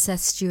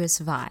incestuous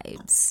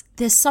vibes.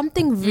 There's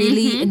something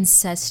really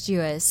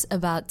incestuous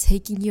about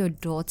taking your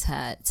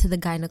daughter to the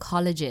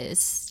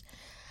gynecologist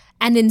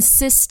and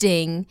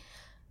insisting.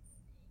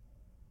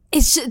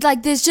 It's just,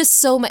 there's just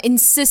so much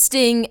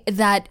insisting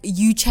that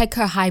you check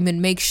her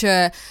hymen, make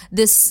sure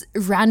this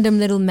random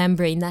little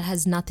membrane that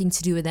has nothing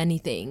to do with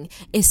anything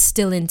is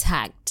still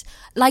intact.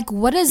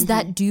 What does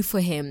that do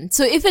for him?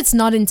 So if it's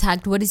not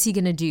intact, what is he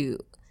gonna do?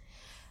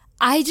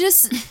 I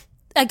just.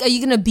 Are you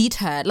gonna beat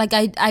her?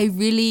 I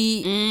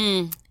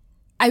really,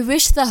 I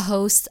wish the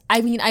host, I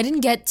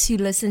didn't get to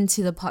listen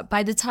to the part.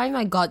 By the time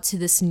I got to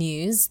this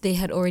news, they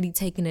had already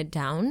taken it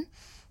down.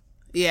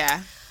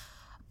 Yeah.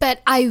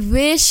 But I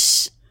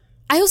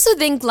also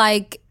think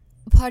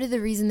part of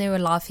the reason they were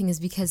laughing is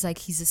because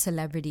he's a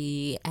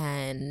celebrity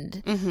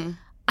and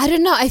I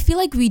don't know. I feel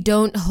like we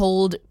don't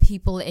hold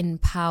people in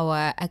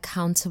power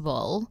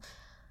accountable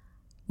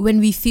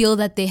when we feel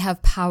that they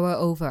have power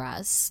over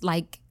us.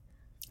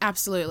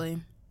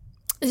 Absolutely.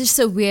 It's just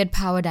a weird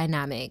power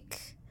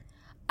dynamic.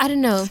 I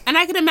don't know. And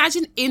I can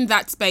imagine in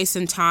that space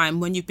and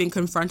time when you've been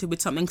confronted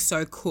with something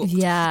so cooked,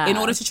 in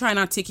order to try and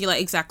articulate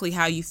exactly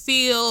how you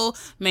feel,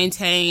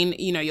 maintain,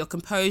 your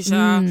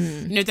composure,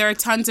 there are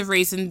tons of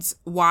reasons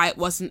why it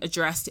wasn't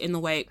addressed in the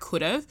way it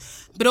could have.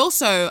 But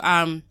also,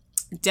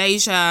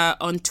 Deja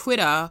on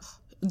Twitter,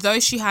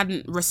 though she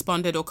hadn't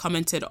responded or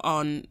commented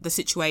on the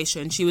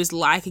situation, she was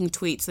liking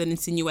tweets that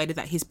insinuated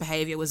that his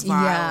behavior was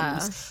vile and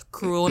was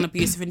cruel and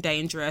abusive and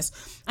dangerous.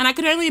 And I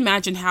could only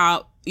imagine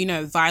how,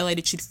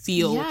 violated she'd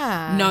feel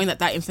knowing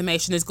that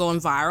information has gone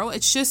viral.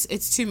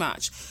 It's too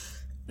much.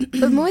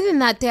 But more than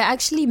that, there are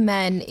actually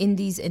men in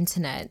these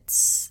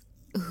internets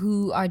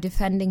who are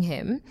defending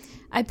him.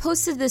 I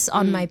posted this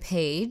on my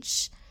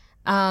page.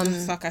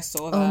 Fuck, I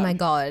saw that. Oh my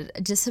God,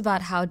 just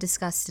about how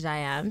disgusted I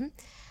am.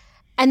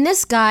 And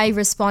this guy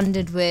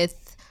responded with,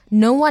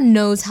 no one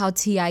knows how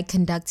T.I.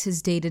 conducts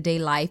his day-to-day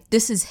life.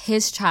 This is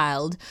his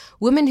child.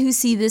 Women who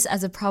see this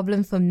as a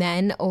problem for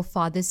men or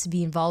fathers to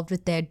be involved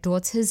with their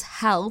daughter's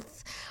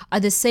health are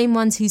the same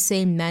ones who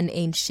say men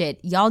ain't shit.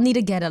 Y'all need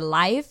to get a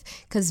life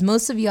because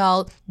most of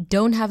y'all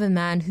don't have a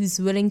man who's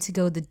willing to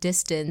go the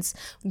distance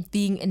with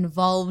being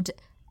involved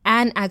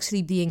and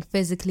actually being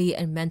physically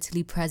and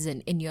mentally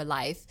present in your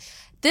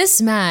life.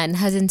 This man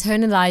has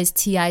internalized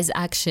T.I.'s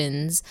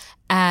actions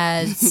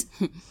as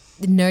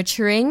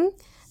nurturing,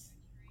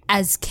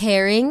 as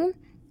caring.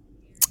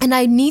 And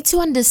I need to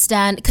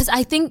understand, because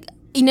I think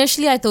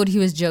initially I thought he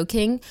was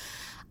joking.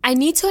 I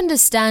need to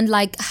understand,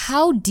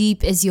 how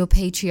deep is your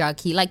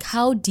patriarchy?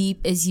 How deep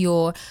is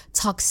your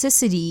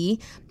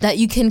toxicity that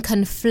you can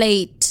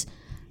conflate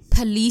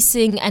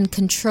policing and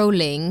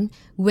controlling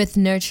with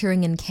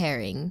nurturing and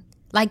caring?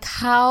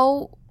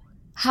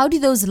 How do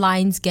those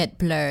lines get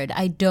blurred?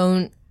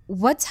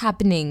 What's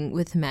happening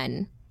with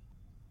men?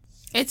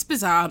 It's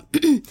bizarre.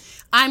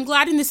 I'm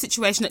glad in this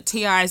situation that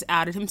T.I. has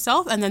outed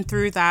himself, and then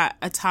through that,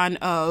 a ton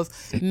of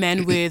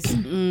men with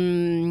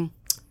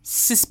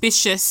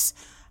suspicious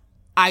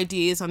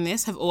ideas on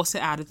this have also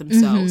outed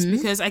themselves,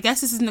 because I guess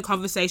this isn't a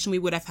conversation we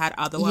would have had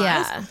otherwise.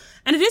 Yeah.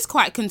 And it is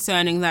quite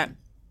concerning that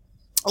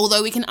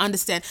although we can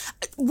understand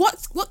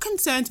what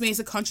concerns me is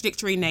the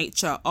contradictory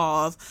nature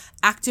of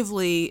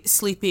actively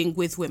sleeping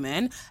with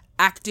women,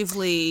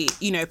 actively,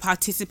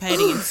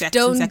 participating in sex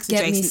and sex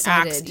adjacent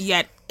acts,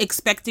 yet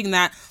expecting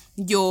that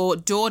your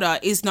daughter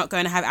is not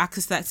going to have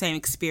access to that same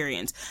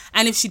experience.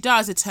 And if she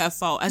does, it's her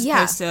fault, as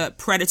opposed to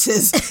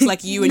predators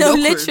like you and no, your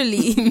crew.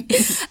 literally.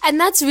 And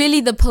that's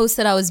really the post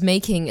that I was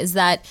making, is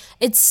that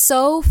it's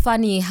so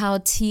funny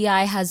how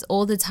T.I. has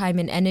all the time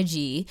and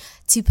energy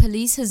to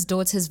police his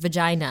daughter's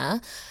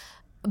vagina,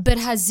 but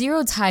has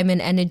zero time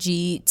and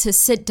energy to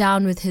sit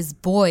down with his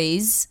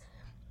boys,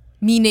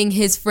 meaning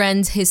his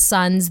friends, his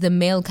sons, the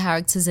male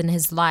characters in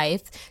his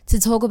life, to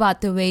talk about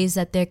the ways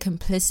that they're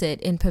complicit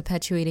in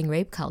perpetuating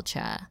rape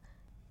culture.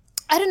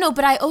 I don't know,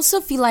 but I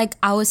also feel like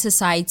our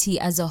society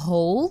as a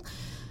whole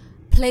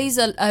plays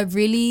a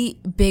really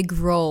big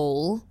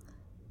role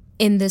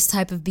in this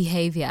type of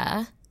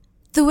behavior.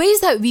 The ways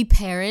that we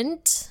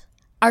parent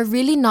are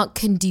really not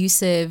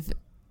conducive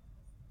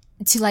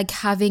to like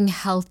having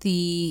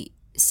healthy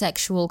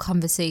sexual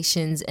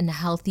conversations and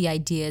healthy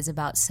ideas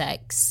about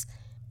sex.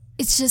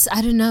 It's just,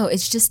 I don't know,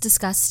 it's just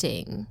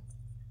disgusting.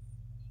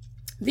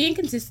 The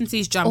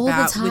inconsistencies jump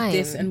out with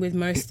this and with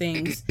most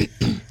things.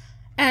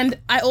 And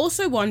I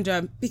also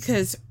wonder,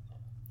 because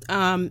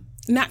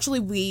naturally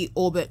we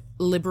orbit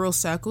liberal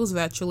circles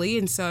virtually,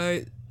 and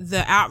so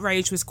the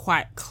outrage was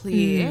quite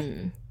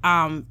clear.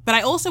 But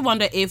I also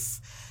wonder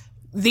if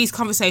these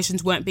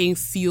conversations weren't being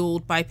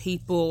fueled by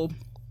people,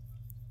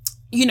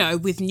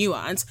 with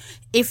nuance,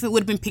 if it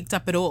would have been picked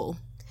up at all.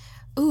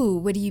 Ooh,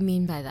 what do you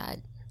mean by that?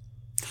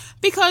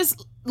 Because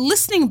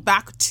listening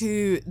back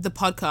to the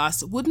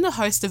podcast, wouldn't the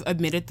host have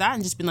admitted that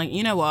and just been like,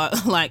 you know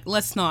what, like,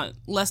 let's not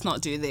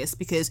do this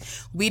because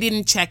we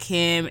didn't check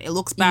him. It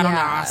looks bad on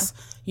us.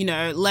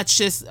 Let's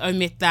just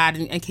omit that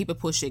and keep it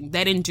pushing.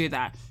 They didn't do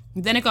that.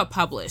 Then it got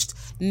published.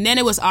 And then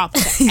it was up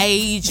for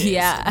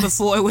ages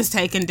before it was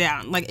taken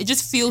down. Like, it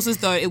just feels as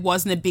though it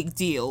wasn't a big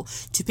deal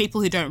to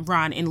people who don't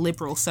run in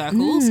liberal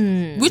circles,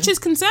 which is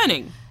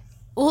concerning.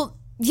 Well,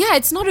 yeah,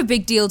 it's not a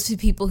big deal to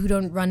people who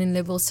don't run in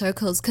liberal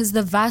circles, because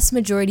the vast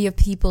majority of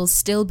people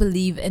still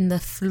believe in the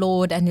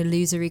flawed and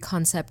illusory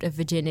concept of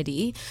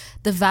virginity.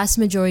 The vast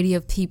majority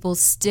of people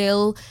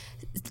still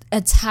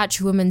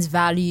attach women's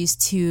values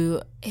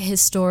to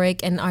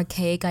historic and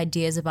archaic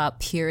ideas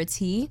about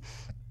purity.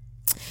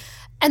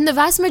 And the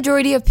vast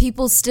majority of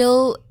people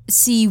still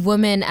see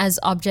women as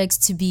objects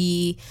to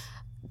be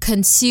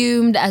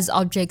consumed, as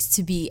objects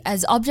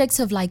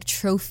of like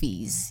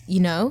trophies,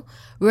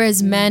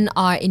 whereas men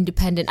are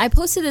independent. I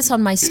posted this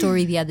on my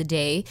story the other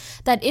day,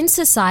 that in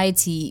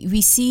society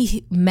we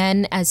see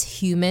men as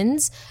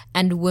humans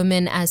and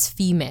women as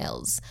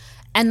females,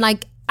 and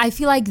like I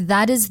feel like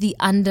that is the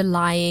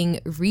underlying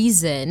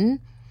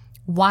reason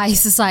why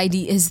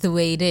society is the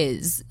way it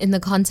is in the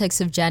context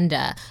of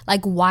gender.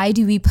 Like, why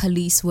do we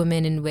police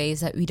women in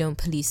ways that we don't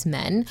police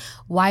men?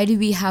 Why do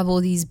we have all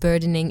these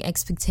burdening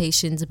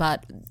expectations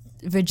about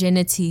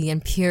virginity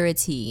and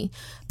purity,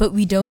 but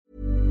we don't?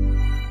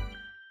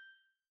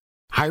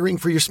 Hiring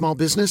for your small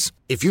business?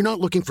 If you're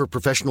not looking for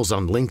professionals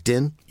on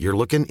LinkedIn, you're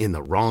looking in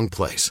the wrong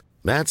place.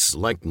 That's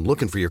like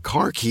looking for your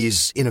car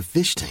keys in a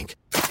fish tank.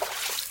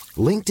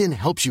 LinkedIn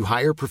helps you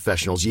hire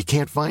professionals you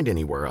can't find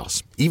anywhere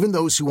else, even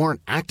those who aren't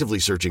actively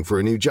searching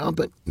for a new job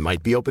but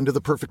might be open to the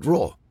perfect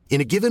role.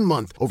 In a given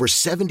month, over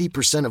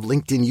 70% of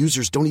LinkedIn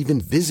users don't even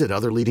visit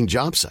other leading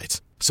job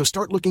sites. So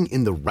start looking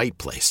in the right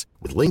place.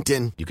 With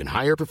LinkedIn, you can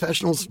hire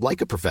professionals like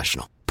a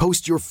professional.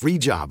 Post your free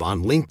job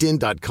on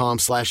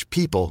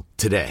linkedin.com/people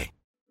today.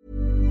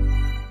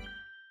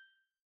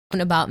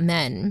 About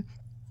men.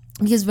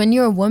 Because when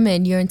you're a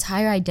woman, your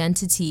entire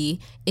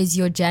identity is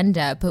your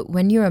gender. But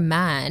when you're a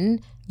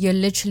man, you're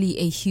literally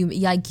a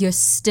human. Like, you're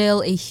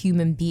still a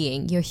human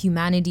being. Your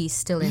humanity is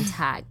still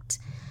intact.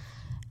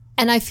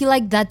 And I feel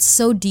like that's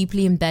so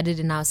deeply embedded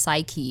in our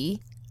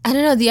psyche. I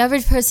don't know, the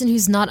average person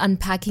who's not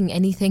unpacking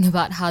anything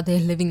about how they're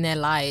living their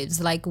lives,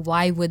 like,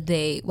 why would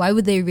they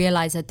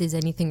realize that there's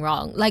anything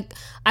wrong? Like,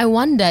 I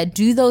wonder,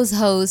 do those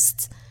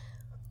hosts,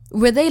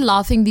 were they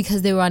laughing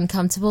because they were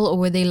uncomfortable, or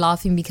were they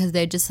laughing because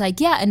they're just like,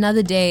 yeah,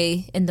 another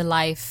day in the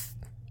life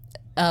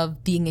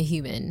of being a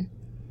human?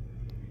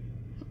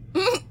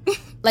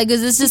 Like,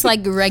 is this just like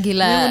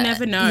regular? We will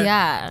never know.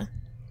 Yeah.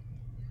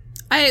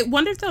 I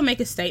wonder if they'll make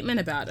a statement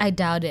about it. I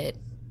doubt it.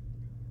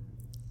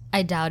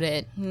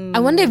 I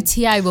wonder if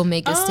T.I. will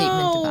make a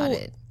statement about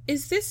it.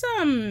 Is this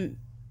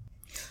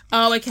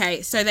Oh,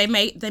 okay. So they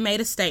made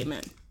a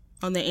statement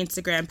on their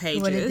Instagram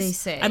pages. What did they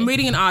say? I'm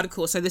reading an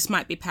article, so this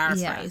might be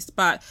paraphrased,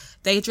 but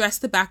they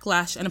addressed the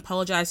backlash and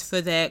apologized for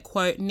their,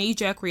 quote,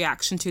 knee-jerk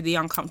reaction to the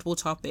uncomfortable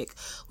topic.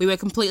 We were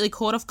completely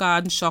caught off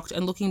guard and shocked,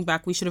 and looking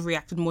back, we should have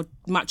reacted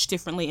much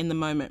differently in the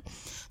moment.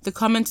 The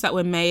comments that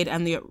were made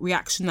and the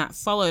reaction that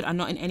followed are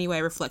not in any way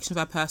a reflection of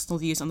our personal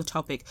views on the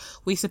topic.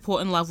 We support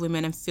and love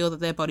women and feel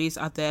that their bodies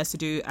are theirs to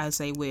do as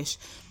they wish.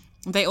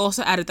 They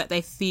also added that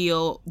they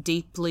feel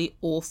deeply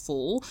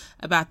awful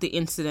about the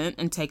incident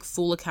and take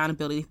full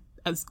accountability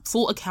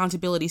full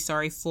accountability,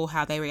 for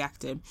how they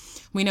reacted.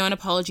 We know an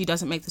apology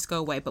doesn't make this go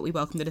away, but we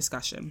welcome the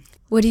discussion.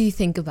 What do you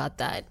think about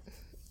that?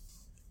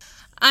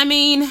 I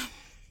mean,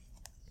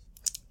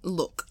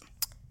 look,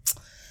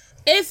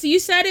 if you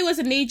said it was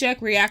a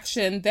knee-jerk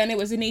reaction, then it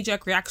was a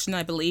knee-jerk reaction.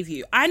 I believe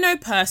you. I know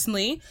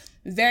personally,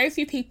 very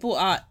few people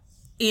are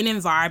in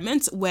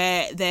environments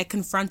where they're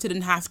confronted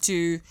and have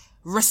to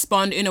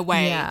respond in a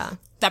way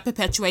that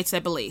perpetuates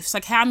their beliefs.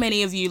 Like, how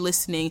many of you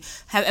listening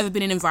have ever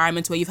been in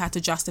environments where you've had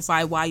to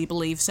justify why you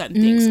believe certain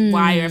things,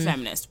 why you're a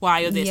feminist, why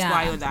you're this,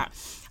 why you're that?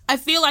 I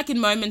feel like in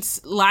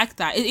moments like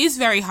that, it is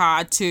very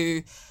hard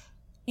to,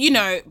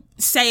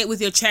 say it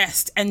with your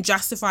chest and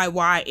justify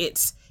why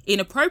it's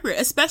inappropriate,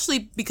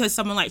 especially because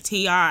someone like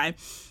T.I.,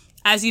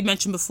 as you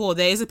mentioned before,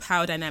 there is a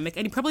power dynamic,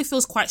 and he probably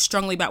feels quite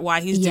strongly about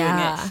why he's doing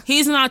it.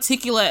 He's an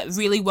articulate,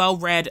 really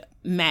well-read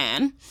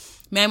man.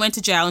 Man went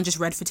to jail and just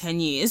read for 10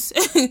 years.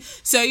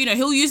 So,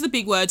 he'll use the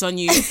big words on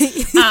you.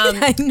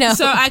 I know.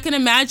 So I can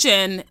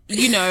imagine,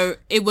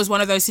 it was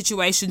one of those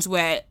situations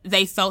where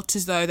they felt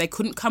as though they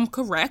couldn't come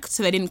correct,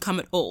 so they didn't come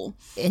at all.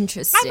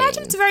 Interesting. I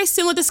imagine it's a very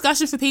similar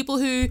discussion for people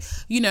who,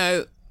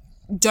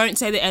 don't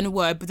say the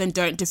N-word, but then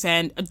don't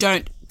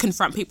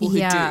confront people who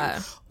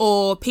do.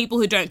 Or people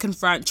who don't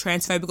confront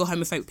transphobic or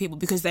homophobic people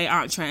because they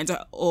aren't trans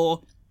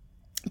or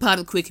part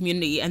of the queer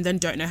community, and then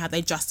don't know how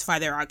they justify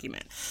their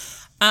argument.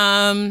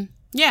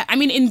 I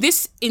mean, in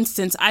this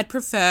instance, I'd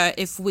prefer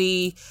if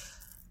we,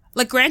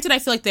 granted, I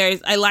feel like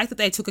I like that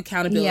they took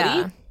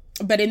accountability,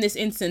 but in this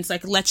instance,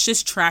 let's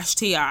just trash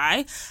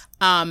T.I.,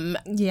 and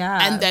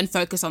then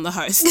focus on the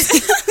host.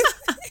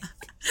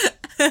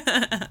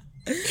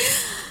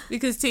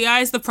 Because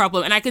T.I. is the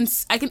problem, and I can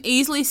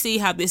easily see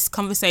how this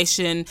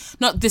conversation,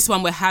 not this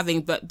one we're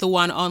having, but the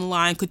one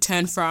online, could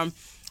turn from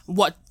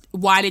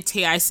why did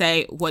T.I.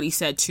 say what he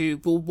said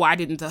to, well, why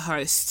didn't the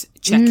host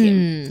check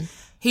him?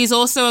 He's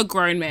also a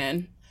grown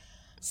man,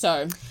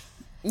 so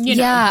you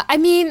know. Yeah, I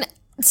mean,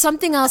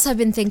 something else I've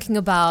been thinking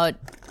about,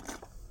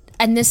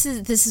 and this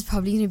is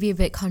probably going to be a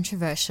bit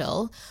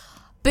controversial,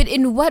 but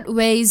in what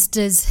ways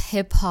does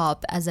hip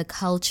hop as a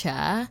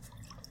culture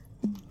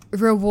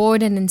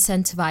reward and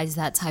incentivize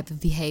that type of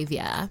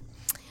behavior?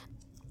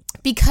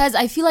 Because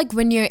I feel like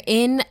when you're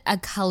in a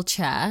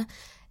culture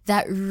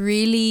that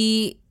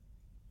really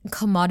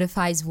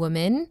commodifies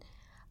women,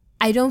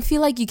 I don't feel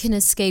like you can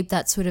escape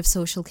that sort of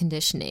social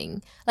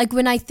conditioning. Like,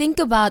 when I think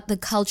about the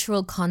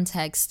cultural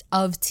context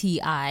of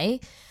T.I.,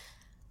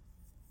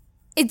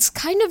 it's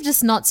kind of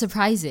just not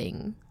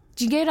surprising.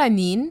 Do you get what I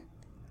mean?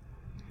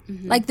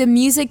 Mm-hmm. Like, the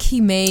music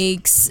he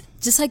makes,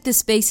 just like the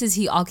spaces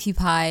he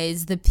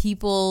occupies, the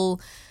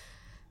people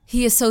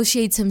he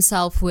associates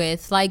himself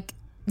with, like,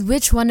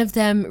 which one of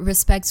them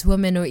respects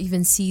women or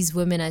even sees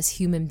women as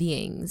human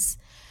beings?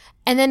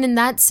 And then in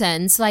that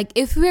sense, like,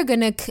 if we're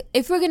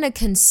gonna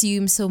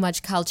consume so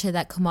much culture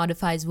that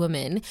commodifies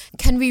women,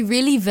 can we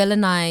really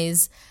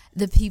villainize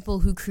the people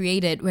who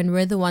create it when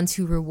we're the ones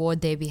who reward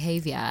their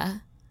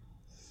behavior?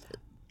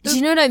 Do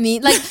you know what I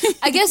mean? Like,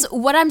 I guess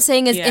what I'm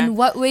saying is, in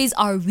what ways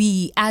are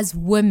we as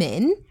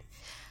women,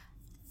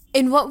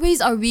 in what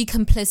ways are we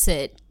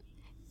complicit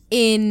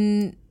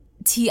in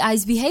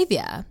T.I.'s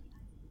behavior?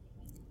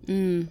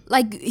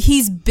 Like,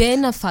 he's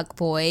been a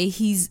fuckboy.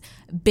 He's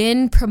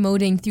been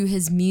promoting through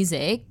his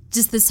music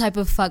just this type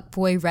of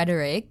fuckboy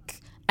rhetoric,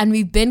 and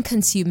we've been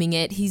consuming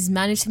it. He's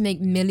managed to make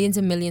millions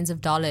and millions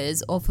of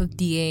dollars off of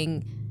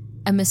being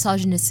a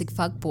misogynistic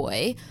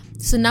fuckboy.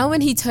 So now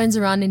when he turns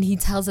around and he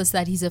tells us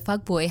that he's a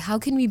fuckboy, how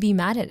can we be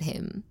mad at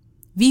him?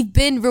 We've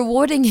been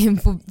rewarding him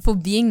for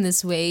being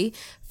this way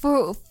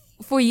for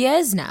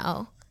years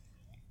now.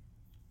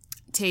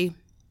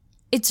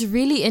 It's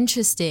really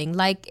interesting.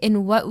 Like,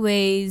 in what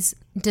ways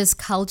does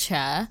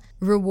culture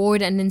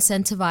reward and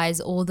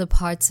incentivize all the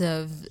parts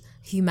of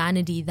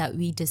humanity that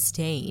we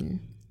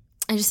disdain?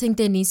 I just think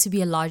there needs to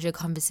be a larger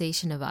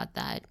conversation about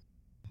that.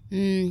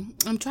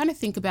 I'm trying to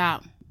think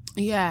about,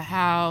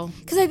 how...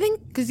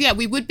 Because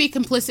we would be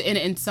complicit in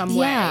it in some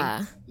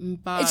way.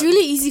 But it's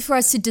really easy for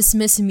us to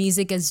dismiss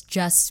music as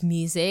just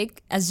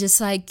music, as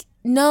just like,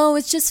 no,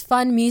 it's just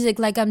fun music,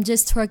 like I'm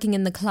just twerking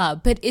in the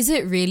club. But is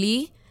it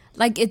really?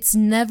 Like, it's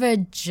never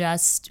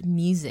just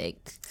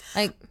music.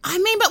 Like, I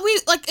mean, but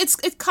it's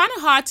kind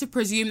of hard to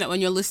presume that when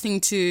you're listening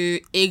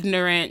to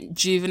ignorant,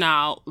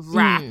 juvenile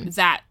rap,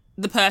 that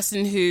the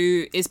person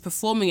who is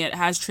performing it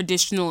has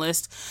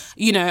traditionalist,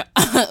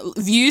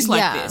 views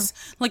like this.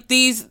 Like,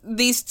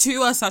 these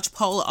two are such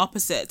polar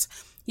opposites.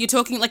 You're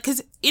talking, like,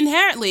 because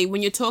inherently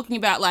when you're talking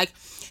about, like,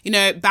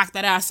 back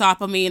that ass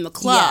up on me in the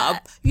club,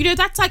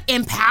 that's like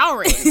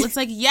empowering. It's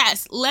like,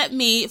 yes, let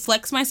me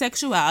flex my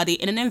sexuality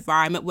in an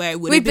environment where it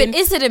would have been... But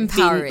is it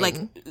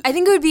empowering? I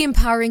think it would be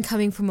empowering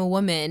coming from a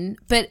woman,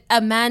 but a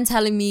man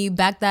telling me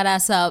back that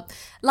ass up,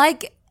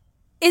 like,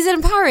 is it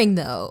empowering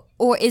though?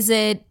 Or is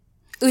it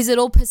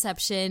all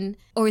perception,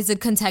 or is it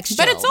contextual?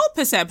 But it's all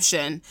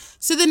perception.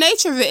 So the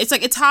nature of it, it's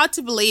like, it's hard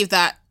to believe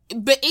that.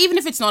 But even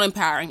if it's not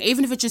empowering,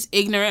 even if it's just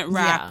ignorant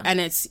rap and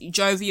it's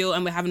jovial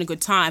and we're having a good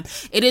time,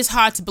 it is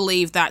hard to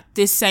believe that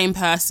this same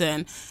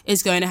person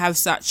is going to have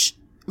such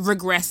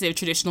regressive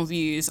traditional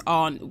views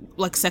on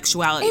like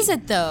sexuality. Is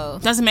it though?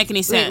 Doesn't make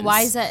any sense. Wait,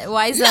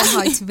 why is that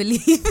hard to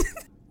believe?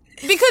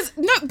 Because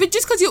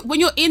just because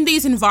when you're in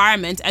these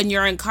environments and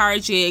you're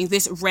encouraging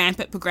this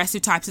rampant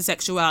progressive types of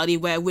sexuality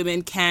where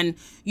women can,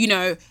 you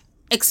know,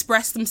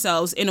 express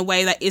themselves in a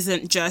way that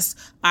isn't just,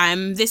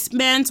 I'm this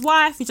man's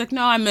wife. It's like,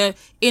 no, I'm an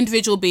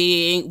individual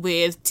being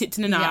with tits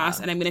and an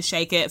ass and I'm going to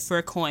shake it for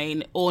a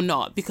coin or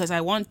not because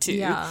I want to.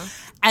 Yeah.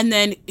 And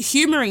then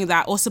humoring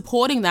that or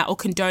supporting that or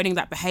condoning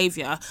that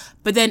behavior.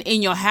 But then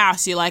in your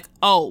house, you're like,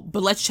 oh,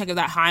 but let's check if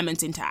that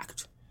hymen's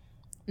intact.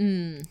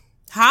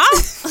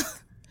 Huh?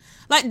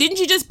 Like, didn't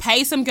you just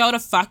pay some girl to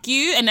fuck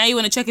you and now you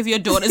want to check if your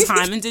daughter's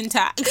hymen's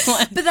intact?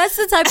 But that's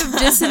the type of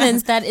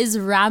dissonance that is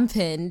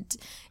rampant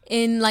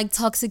in like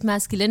toxic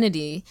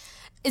masculinity.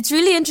 It's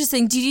really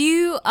interesting. Did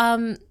you,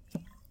 I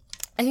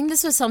think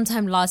this was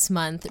sometime last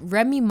month,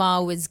 Remy Ma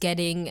was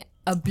getting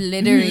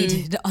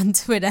obliterated on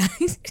Twitter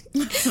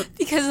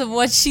because of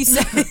what she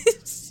said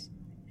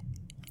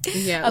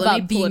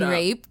about being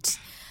raped.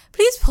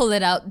 Please pull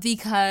it up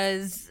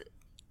because...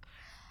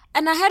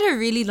 And I had a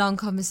really long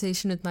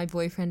conversation with my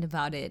boyfriend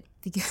about it.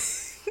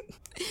 Because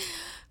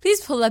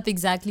please pull up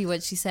exactly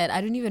what she said. I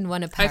don't even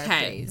want to paraphrase.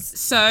 Okay,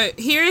 so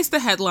here is the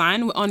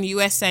headline on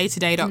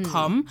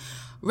usatoday.com.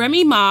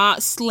 Remy Ma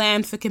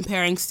slammed for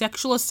comparing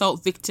sexual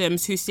assault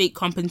victims who seek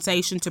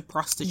compensation to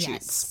prostitutes.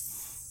 Yes.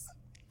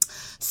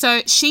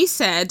 So she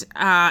said,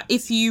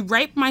 if you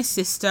rape my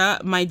sister,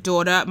 my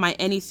daughter, my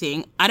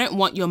anything, I don't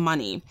want your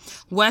money.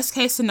 Worst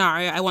case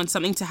scenario, I want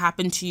something to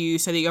happen to you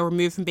so that you're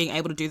removed from being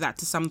able to do that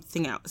to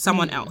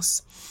someone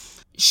else.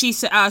 She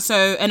said,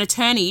 so an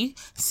attorney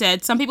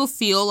said some people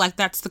feel like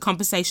that's the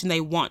compensation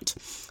they want,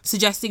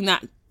 suggesting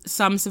that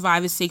some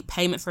survivors seek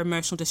payment for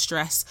emotional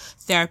distress,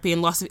 therapy,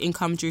 and loss of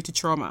income due to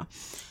trauma.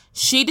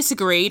 She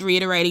disagreed,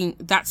 reiterating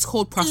that's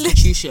called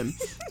prostitution.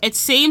 It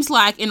seems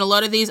like in a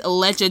lot of these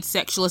alleged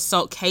sexual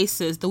assault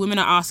cases, the women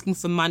are asking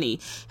for money.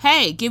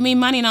 Hey, give me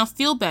money and I'll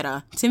feel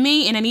better. To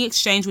me, in any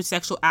exchange with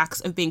sexual acts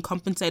of being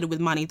compensated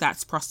with money,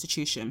 that's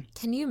prostitution.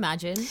 Can you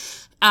imagine?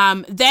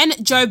 Then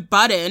Joe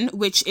Budden,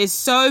 which is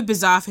so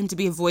bizarre for him to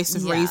be a voice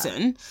of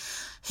reason,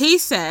 he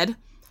said,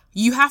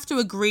 you have to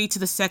agree to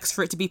the sex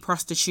for it to be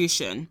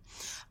prostitution.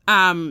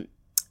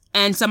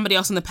 And somebody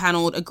else on the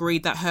panel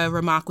agreed that her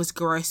remark was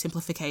gross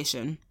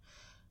simplification.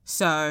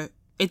 So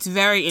it's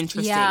very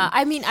interesting. Yeah,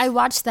 I mean, I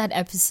watched that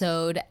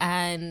episode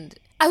and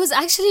I was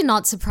actually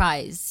not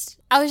surprised.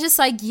 I was just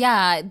like,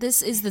 yeah,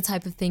 this is the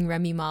type of thing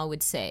Remy Ma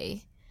would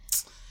say.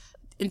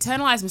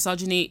 Internalized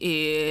misogyny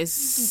is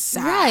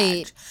sad.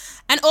 Right.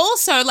 And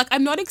also, like,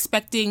 I'm not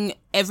expecting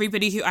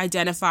everybody who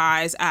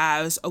identifies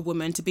as a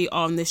woman to be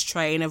on this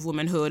train of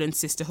womanhood and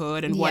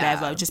sisterhood and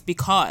whatever, just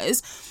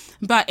because...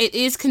 But it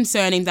is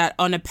concerning that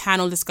on a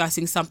panel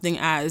discussing something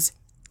as,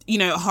 you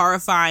know,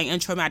 horrifying and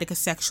traumatic as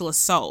sexual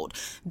assault,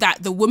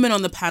 that the woman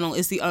on the panel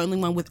is the only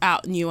one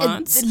without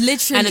nuance.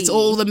 Literally. And it's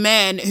all the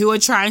men who are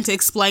trying to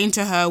explain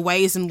to her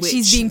ways in which...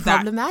 she's being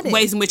problematic.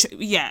 Ways in which,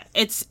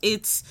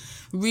 it's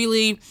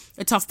really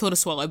a tough pill to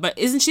swallow. But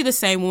isn't she the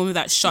same woman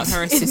that shot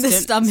her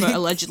assistant for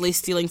allegedly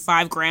stealing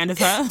 $5,000 of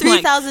her?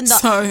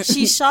 $3,000.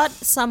 She shot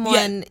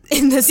someone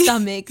in the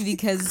stomach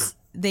because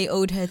they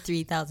owed her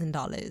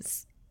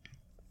 $3,000.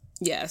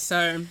 Yeah,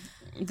 so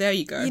there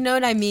you go. You know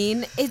what I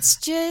mean? It's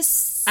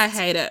just... I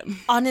hate it.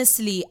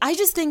 Honestly, I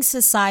just think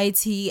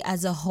society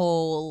as a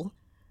whole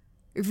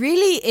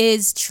really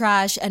is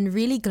trash and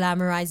really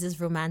glamorizes,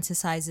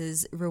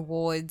 romanticizes,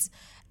 rewards,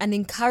 and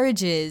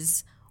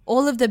encourages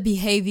all of the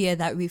behavior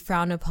that we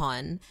frown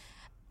upon.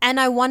 And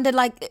I wonder,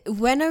 like,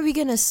 when are we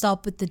going to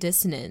stop with the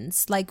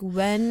dissonance? Like,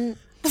 when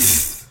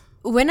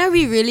are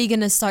we really going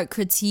to start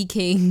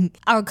critiquing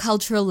our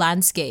cultural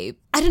landscape?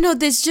 I don't know,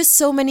 there's just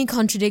so many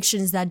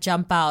contradictions that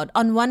jump out.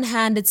 On one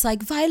hand, it's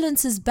like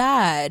violence is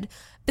bad,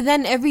 but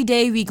then every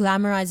day we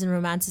glamorize and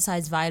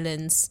romanticize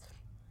violence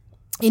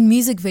in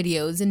music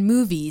videos, in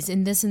movies,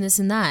 in this and this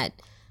and that.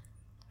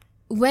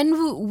 When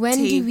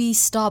do we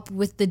stop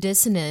with the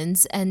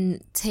dissonance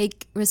and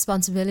take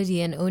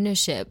responsibility and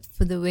ownership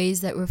for the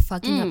ways that we're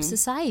fucking up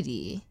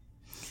society?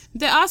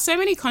 There are so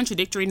many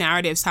contradictory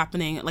narratives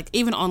happening, like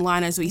even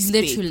online as we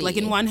speak. Literally. Like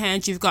in one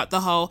hand, you've got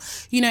the whole,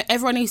 you know,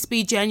 everyone needs to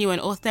be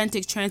genuine,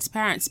 authentic,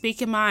 transparent,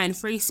 speak your mind,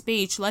 free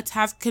speech. Let's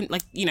have,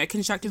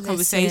 constructive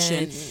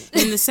conversation.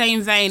 In the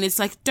same vein, it's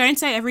like, don't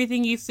say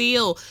everything you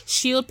feel.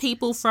 Shield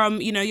people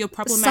from, you know, your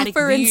problematic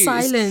Suffer views. in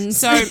silence.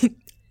 So,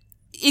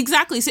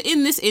 exactly. So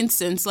in this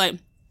instance, like,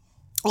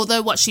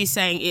 although what she's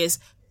saying is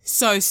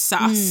so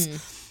sus,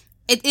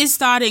 it is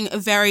starting a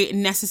very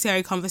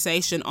necessary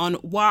conversation on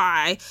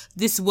why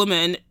this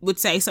woman would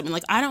say something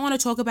like, I don't want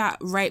to talk about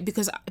rape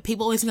because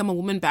people always think I'm a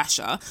woman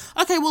basher.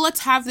 Okay, well,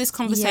 let's have this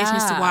conversation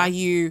as to why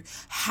you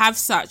have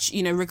such,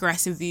 you know,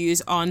 regressive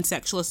views on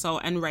sexual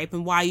assault and rape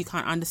and why you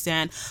can't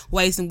understand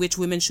ways in which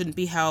women shouldn't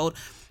be held,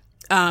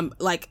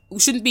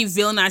 shouldn't be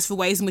villainized for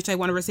ways in which they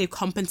want to receive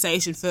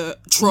compensation for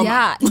trauma.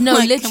 Yeah, no,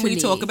 like, literally. Can we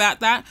talk about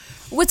that?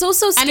 What's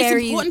also scary... And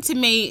it's important to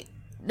me...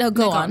 No,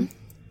 go on.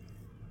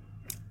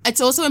 it's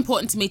also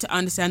important to me to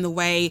understand the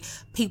way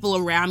people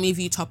around me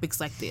view topics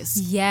like this.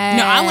 Yeah.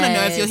 No, I want to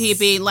know if you're here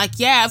being like,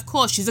 yeah, of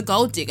course, she's a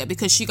gold digger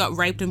because she got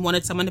raped and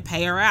wanted someone to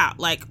pay her out.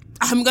 Like,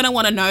 I'm going to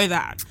want to know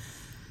that.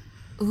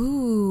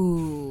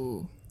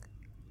 Ooh.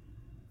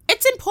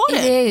 It's important.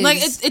 It is. Like,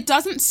 it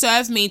doesn't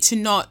serve me to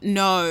not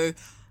know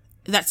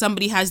that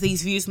somebody has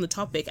these views on the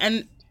topic.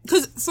 And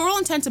because for all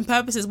intents and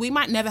purposes, we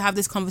might never have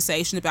this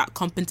conversation about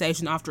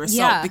compensation after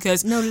assault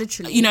because, no,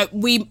 literally, you know,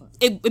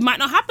 it might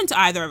not happen to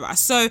either of us.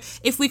 So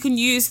if we can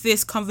use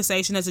this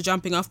conversation as a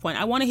jumping off point,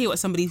 I want to hear what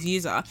somebody's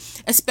views are,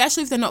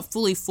 especially if they're not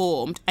fully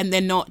formed and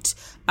they're not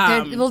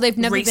they've never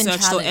been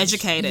researched challenged or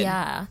educated.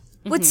 Yeah.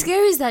 What's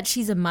scary is that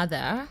she's a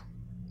mother.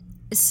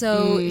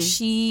 So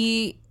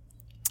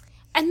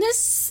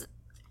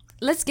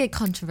let's get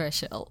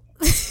controversial.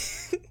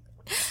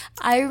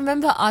 I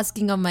remember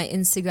asking on my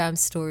Instagram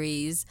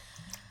stories,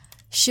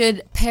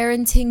 should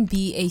parenting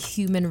be a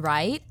human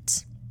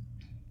right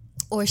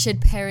or should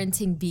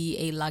parenting be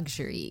a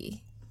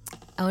luxury?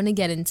 I want to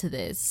get into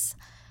this.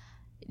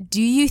 Do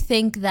you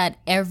think that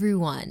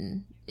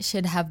everyone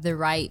should have the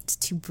right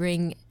to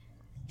bring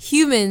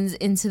humans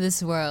into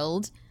this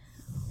world,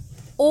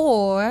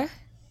 or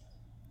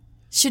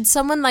should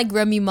someone like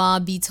Remy Ma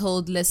be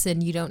told,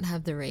 listen, you don't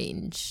have the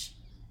range?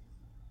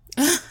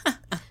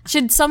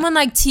 Should someone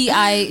like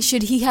T.I.,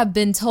 should he have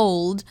been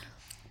told,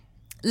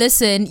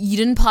 listen, you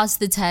didn't pass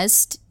the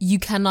test, you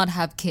cannot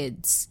have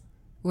kids,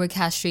 we're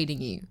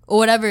castrating you, or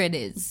whatever it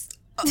is?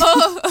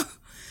 I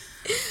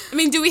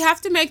mean, do we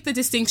have to make the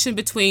distinction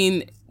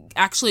between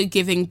actually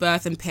giving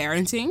birth and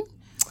parenting?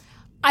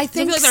 I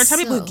think like there are some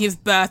people who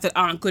give birth that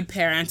aren't good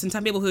parents and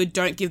some people who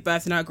don't give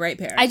birth and are great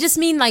parents. I just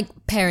mean like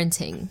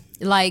parenting.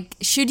 Like,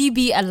 should you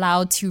be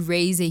allowed to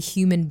raise a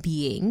human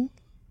being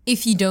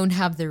if you don't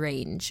have the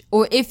range?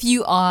 Or if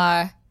you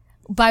are,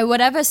 by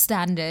whatever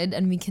standard,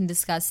 and we can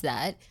discuss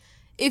that,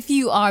 if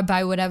you are,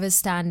 by whatever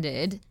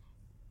standard,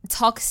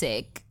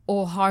 toxic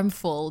or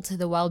harmful to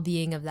the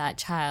well-being of that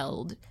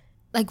child,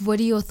 like, what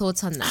are your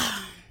thoughts on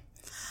that?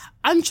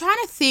 I'm trying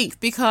to think,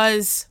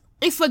 because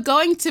if we're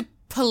going to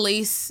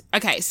police,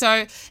 okay,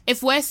 so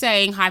if we're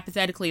saying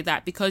hypothetically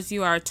that because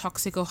you are a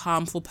toxic or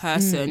harmful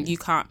person,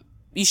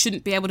 you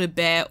shouldn't be able to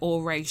bear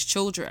or raise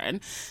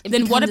children,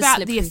 then what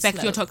about the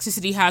effect your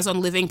toxicity has on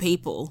living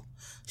people?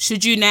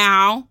 Should you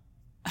now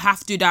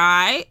have to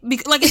die?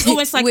 Like, it's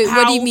almost like, wait,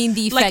 what do you mean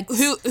the effect? Like,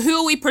 who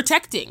are we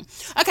protecting?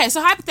 Okay,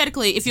 so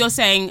hypothetically, if you're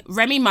saying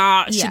Remy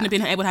Ma shouldn't have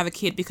been able to have a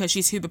kid because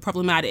she's super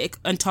problematic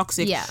and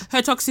toxic,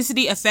 her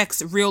toxicity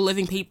affects real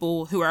living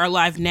people who are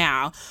alive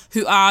now,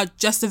 who are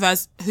just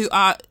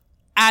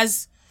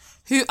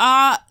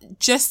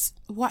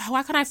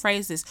how can I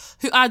phrase this?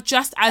 Who are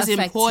just as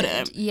affected,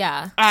 important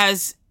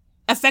as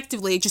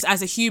effectively just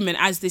as a human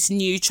as this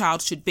new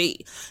child should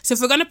be. So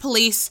if we're going to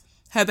police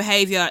her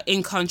behavior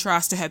in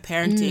contrast to her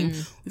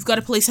parenting, we've got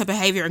to police her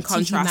behavior in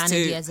contrast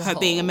to her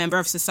being a member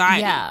of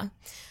society. Yeah.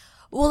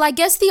 Well, I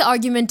guess the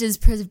argument is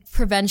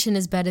prevention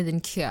is better than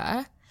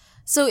cure.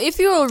 So if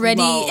you're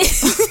already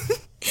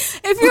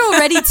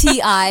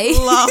T.I.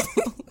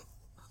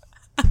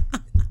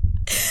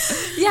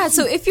 Yeah,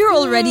 so if you're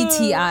already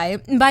T.I.,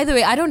 by the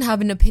way, I don't have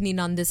an opinion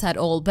on this at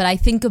all, but I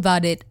think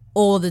about it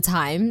all the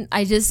time.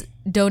 I just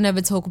don't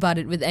ever talk about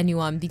it with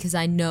anyone because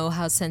I know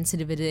how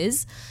sensitive it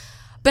is.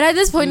 But at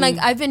this point, like,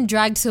 I've been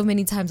dragged so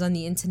many times on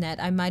the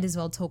internet, I might as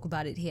well talk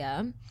about it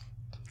here.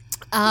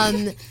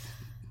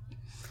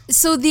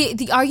 So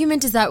the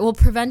argument is that, well,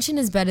 prevention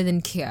is better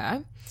than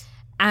cure.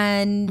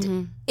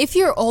 And if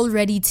you're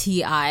already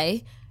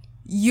T.I.,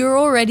 you're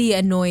already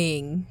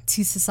annoying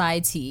to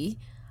society.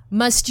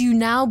 Must you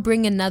now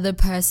bring another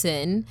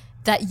person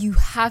that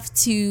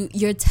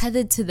you're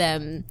tethered to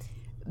them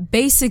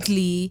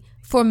basically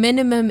for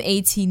minimum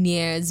 18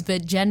 years,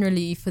 but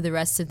generally for the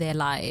rest of their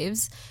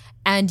lives,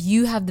 and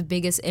you have the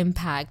biggest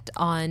impact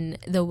on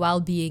the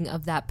well-being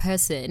of that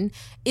person?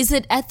 Is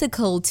it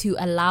ethical to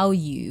allow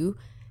you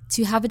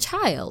to have a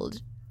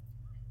child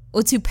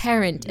or to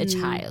parent a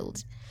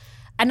child?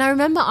 And I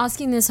remember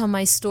asking this on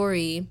my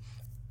story,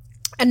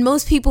 and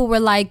most people were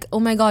like, oh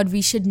my God,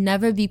 we should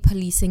never be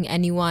policing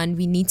anyone.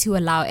 We need to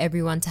allow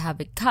everyone to have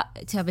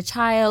a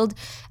child,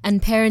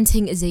 and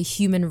parenting is a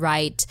human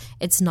right.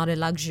 It's not a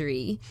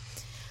luxury.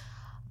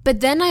 But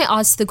then I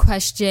asked the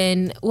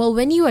question, well,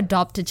 when you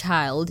adopt a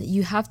child,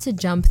 you have to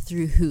jump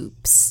through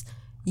hoops.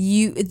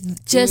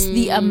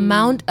 The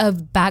amount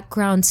of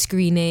background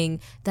screening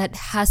that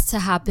has to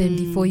happen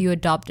before you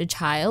adopt a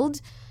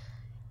child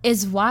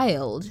is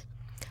wild.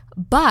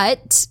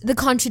 But the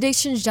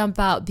contradictions jump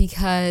out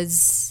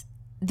because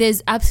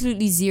there's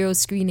absolutely zero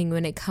screening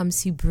when it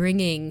comes to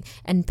bringing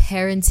and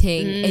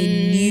parenting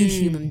a new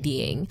human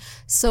being.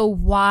 So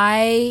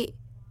why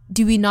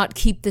do we not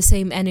keep the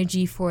same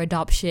energy for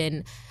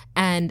adoption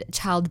and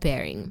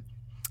childbearing?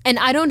 And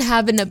I don't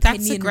have an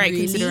opinion. That's a great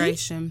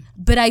consideration.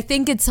 But I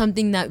think it's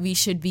something that we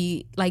should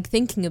be like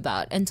thinking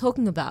about and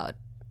talking about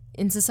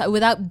in society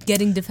without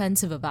getting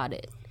defensive about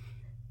it.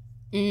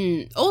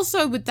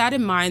 Also, with that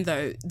in mind,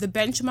 though, the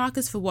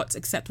benchmarkers for what's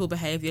acceptable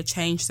behavior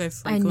change so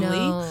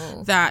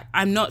frequently that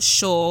I'm not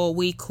sure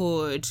we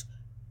could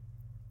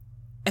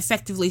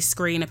effectively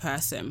screen a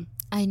person.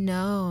 I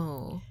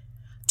know.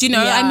 Do you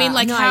know? Yeah, I mean,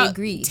 like how I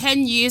agree.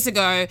 10 years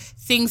ago,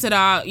 things that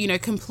are, you know,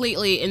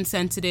 completely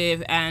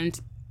insensitive and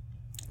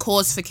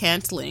cause for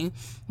cancelling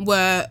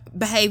were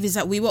behaviors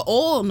that we were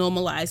all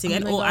normalizing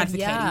and all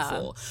advocating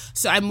for.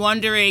 So I'm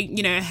wondering,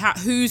 you know,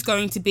 who's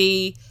going to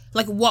be,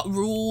 like, what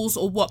rules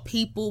or what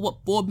people,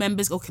 what board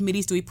members or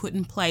committees do we put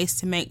in place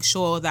to make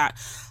sure that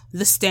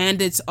the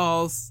standards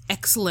of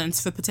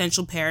excellence for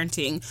potential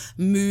parenting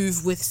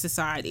move with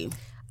society?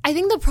 I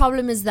think the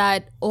problem is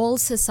that all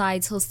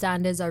societal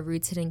standards are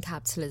rooted in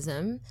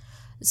capitalism.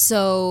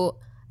 So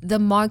the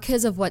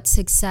markers of what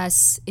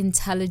success,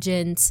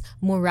 intelligence,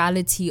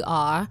 morality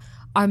are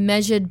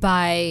measured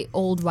by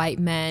old white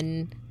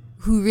men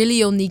who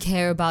really only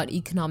care about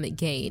economic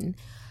gain.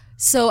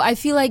 So I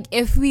feel like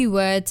if we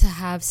were to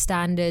have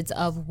standards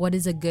of what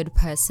is a good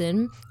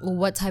person or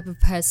what type of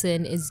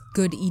person is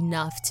good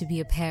enough to be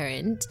a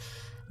parent,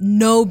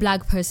 no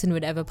black person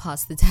would ever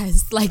pass the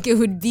test. Like, it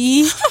would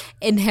be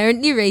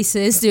inherently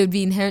racist. It would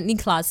be inherently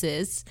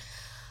classist.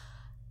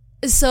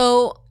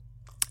 So,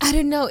 I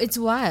don't know. It's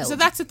wild. So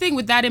that's the thing.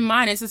 With that in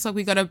mind, it's just like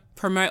we got to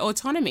promote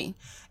autonomy.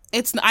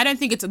 I don't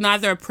think it's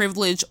neither a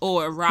privilege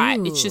or a right.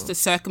 Ooh. It's just a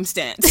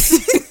circumstance.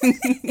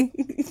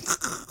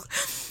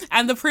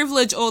 And the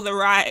privilege or the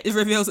right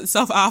reveals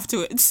itself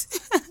afterwards.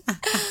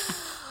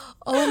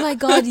 Oh my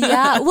God,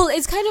 yeah. Well,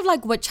 it's kind of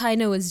like what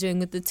China was doing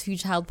with the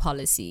 2-child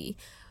policy.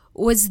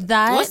 Wasn't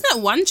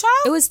it 1 child?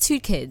 It was 2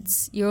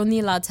 kids. You're only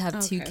allowed to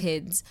have 2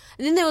 kids.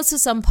 And then there are also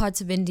some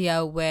parts of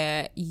India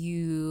where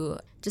you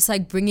just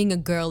like bringing a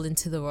girl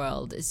into the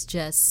world is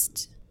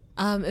just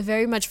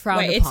very much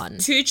frowned upon.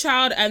 It's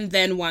 2-child and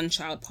then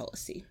 1-child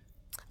policy.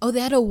 Oh,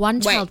 they had a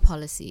 1-child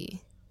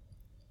policy.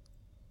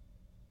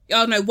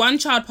 Oh no,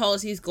 1-child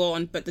policy is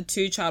gone, but the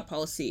 2-child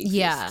policy exists.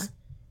 Yeah.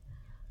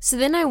 So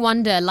then I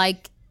wonder,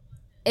 like,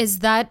 is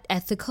that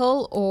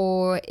ethical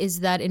or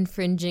is that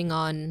infringing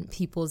on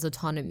people's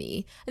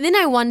autonomy? And then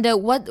I wonder,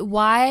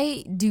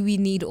 why do we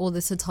need all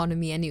this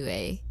autonomy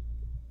anyway?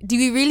 Do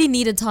we really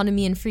need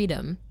autonomy and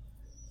freedom?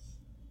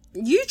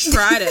 You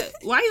tried it.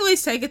 Why do you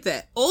always take it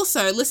there?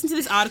 Also, listen to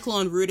this article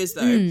on Reuters,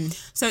 though.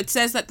 So it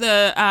says that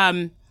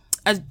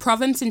a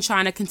province in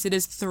China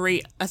considers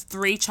a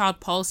 3-child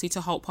policy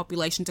to halt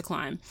population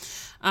decline.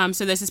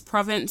 So there's this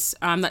province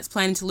that's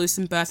planning to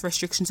loosen birth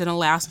restrictions and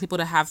allow some people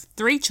to have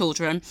 3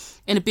 children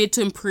in a bid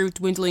to improve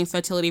dwindling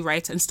fertility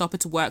rates and stop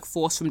its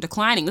workforce from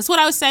declining. That's what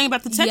I was saying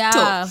about the tech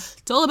talk.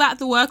 It's all about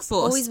the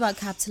workforce. Always about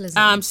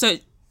capitalism.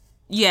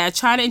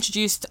 China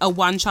introduced a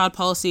 1-child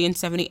policy in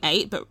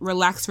 1978, but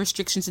relaxed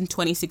restrictions in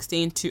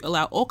 2016 to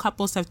allow all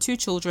couples to have 2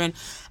 children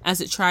as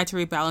it tried to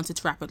rebalance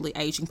its rapidly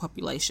aging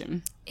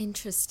population.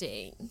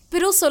 Interesting.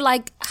 But also,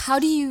 like, how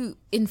do you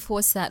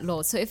enforce that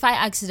law? So if I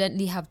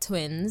accidentally have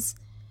twins,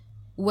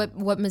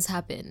 what must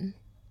happen?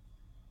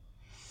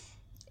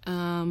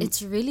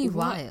 It's really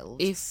wild.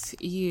 If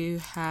you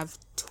have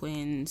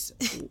twins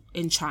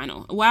in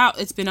China? Wow,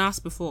 it's been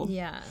asked before.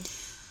 Yeah.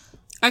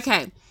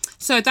 Okay.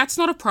 So that's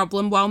not a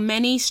problem. While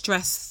many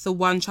stress the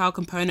 1-child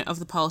component of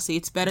the policy,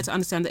 it's better to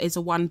understand that it's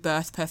a 1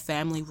 birth per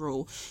family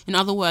rule. In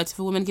other words, if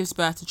a woman gives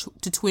birth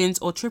to twins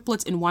or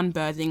triplets in one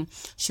birthing,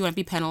 she won't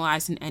be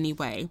penalised in any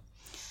way.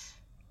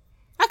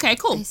 Okay,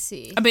 cool. I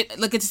see. I mean,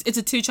 like, it's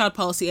a 2-child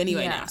policy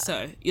anyway now,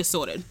 so you're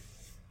sorted.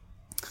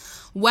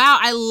 Wow,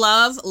 I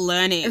love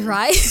learning.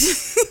 Right?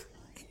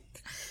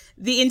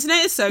 The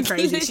internet is so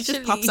crazy. It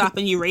just pops up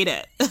and you read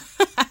it.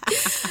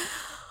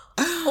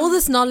 All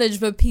this knowledge,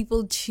 but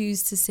people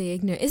choose to stay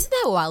ignorant. Isn't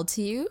that wild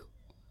to you?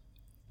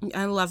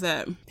 I love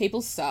it.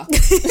 People suck.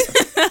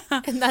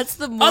 And that's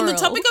the moral. On the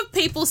topic of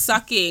people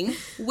sucking,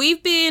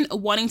 we've been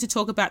wanting to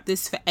talk about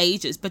this for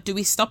ages, but do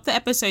we stop the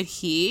episode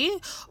here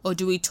or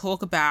do we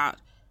talk about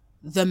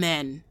the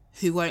men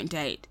who won't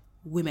date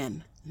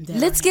women?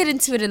 Let's get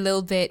into it a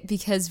little bit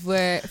because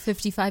we're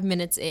 55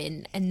 minutes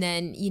in and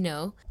then, you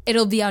know,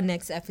 it'll be our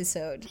next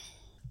episode.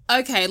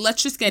 Okay,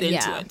 let's just get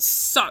into it.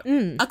 So,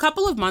 a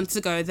couple of months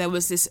ago, there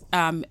was this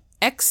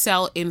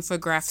Excel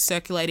infographic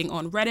circulating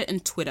on Reddit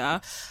and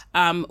Twitter,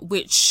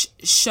 which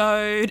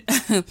showed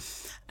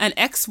an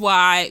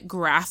XY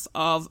graph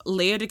of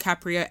Leo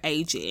DiCaprio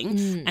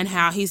aging and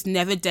how he's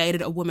never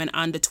dated a woman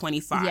under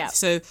 25. Yep.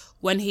 So,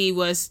 when he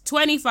was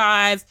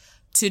 25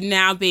 to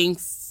now being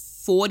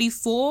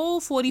 44,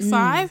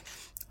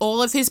 45,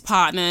 all of his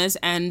partners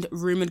and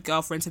rumored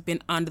girlfriends have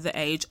been under the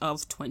age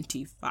of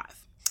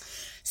 25.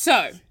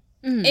 So,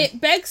 it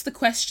begs the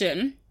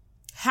question,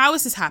 how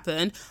has this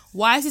happened?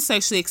 Why is this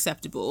socially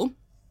acceptable?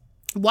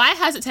 Why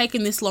has it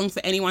taken this long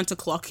for anyone to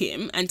clock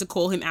him and to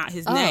call him out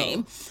his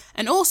name?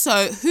 And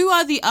also, who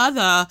are the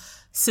other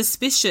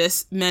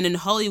suspicious men in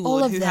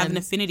Hollywood who have an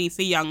affinity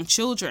for young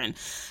children?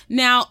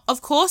 Now,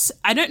 of course,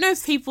 I don't know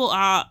if people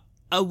are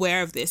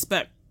aware of this,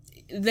 but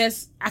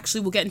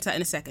we'll get into that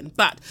in a second.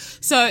 But,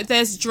 so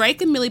there's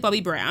Drake and Millie Bobby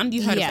Brown.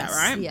 You heard of that,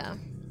 right? Yeah.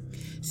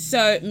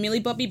 So Millie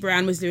Bobby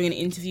Brown was doing an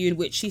interview in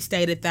which she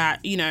stated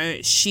that, you know,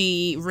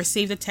 she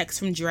received a text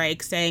from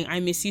Drake saying,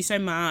 I miss you so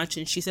much.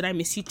 And she said, I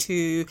miss you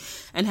too.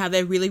 And how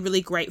they're really,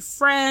 really great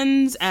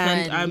friends.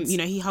 And, you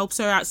know, he helps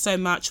her out so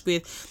much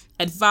with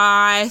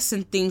advice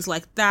and things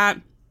like that.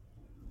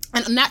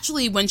 And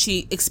naturally, when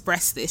she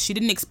expressed this, she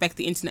didn't expect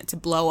the internet to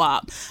blow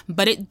up,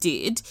 but it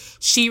did.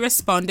 She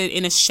responded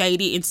in a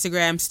shady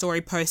Instagram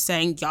story post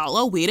saying, y'all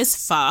are weird as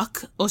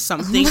fuck, or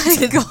something. Oh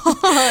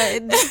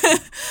my God.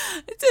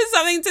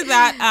 Something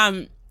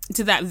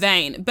to that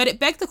vein. But it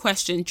begged the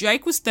question,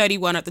 Drake was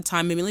 31 at the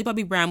time and Millie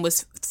Bobby Brown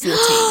was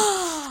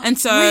 14. And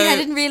so... Wait, I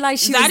didn't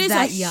realize she was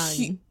that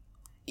young.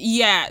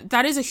 Yeah,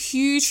 that is a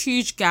huge,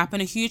 huge gap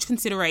and a huge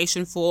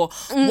consideration for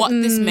what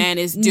this man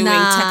is doing,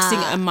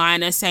 texting a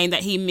minor saying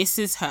that he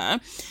misses her.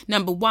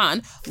 Number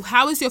one,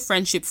 how is your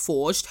friendship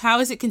forged?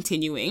 How is it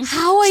continuing?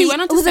 She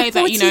went on to say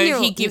that, you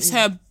know,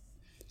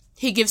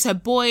 he gives her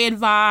boy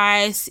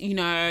advice, you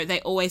know, they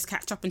always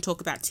catch up and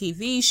talk about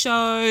TV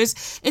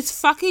shows. It's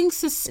fucking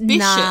suspicious.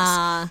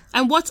 Nah.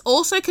 And what's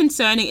also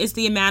concerning is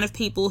the amount of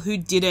people who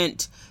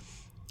didn't,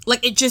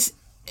 like,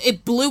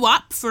 it blew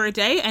up for a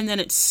day and then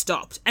it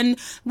stopped. And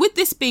with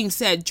this being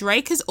said,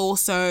 Drake has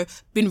also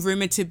been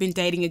rumored to have been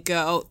dating a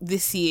girl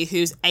this year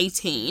who's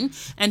 18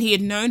 and he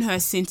had known her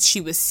since she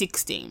was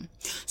 16.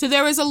 So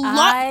there is a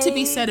lot to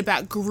be said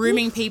about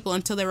grooming people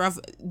until they're of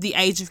the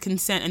age of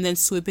consent and then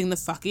swooping the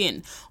fuck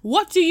in.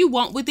 What do you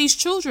want with these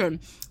children?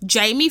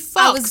 Jamie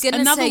Foxx, I was gonna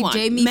another say one.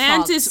 Jamie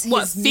Mans Foxx, is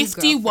what,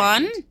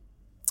 51?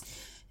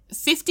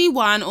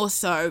 51 or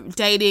so,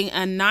 dating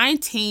a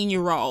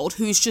 19-year-old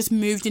who's just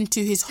moved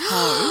into his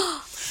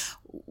home.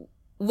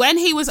 When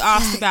he was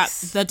asked about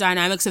the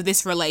dynamics of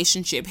this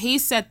relationship, he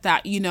said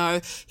that, you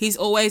know, he's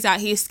always out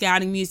here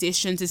scouting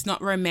musicians. It's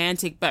not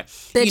romantic, but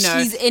you know,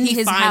 she's in he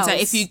his finds house. that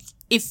if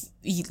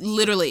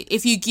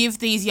you give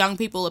these young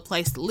people a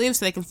place to live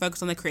so they can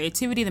focus on their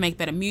creativity, they make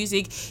better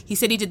music. He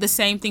said he did the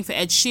same thing for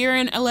Ed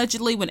Sheeran,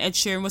 allegedly, when Ed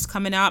Sheeran was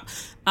coming up.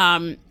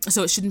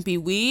 So it shouldn't be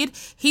weird.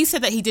 He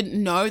said that he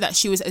didn't know that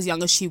she was as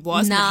young as she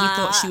was, and that he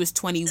thought she was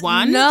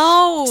 21.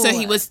 No. So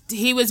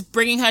he was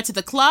bringing her to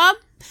the club.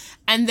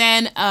 And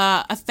then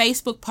a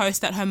Facebook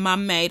post that her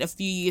mum made a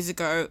few years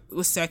ago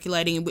was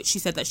circulating in which she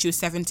said that she was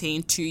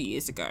 17 2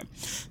 years ago.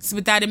 So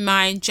with that in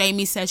mind,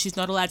 Jamie says she's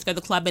not allowed to go to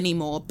the club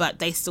anymore, but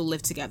they still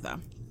live together.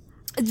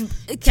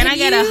 Can I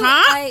get a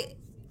huh?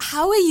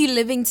 How are you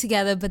living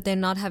together but they're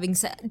not having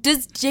sex?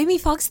 Does Jamie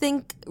Foxx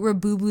think we're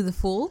Boo Boo the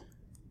Fool?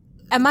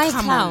 Am I a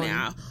clown? Come on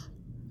now.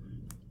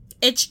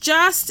 It's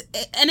just,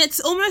 and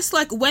it's almost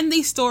like when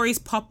these stories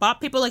pop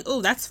up, people are like,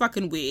 oh, that's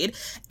fucking weird.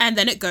 And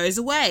then it goes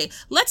away.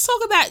 Let's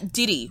talk about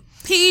Diddy.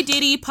 P.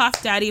 Diddy,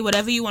 Puff Daddy,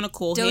 whatever you want to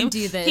call him. Don't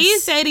do this.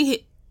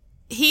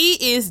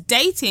 He is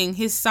dating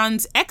his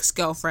son's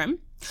ex-girlfriend,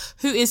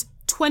 who is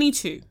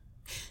 22.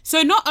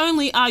 So not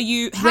only are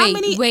you,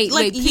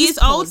 wait, years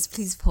old?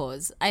 Please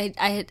pause.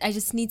 I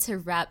just need to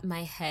wrap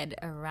my head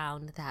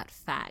around that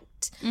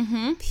fact.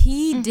 Mm-hmm.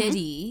 P.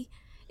 Diddy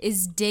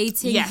is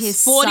dating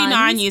his 49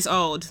 son years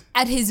old.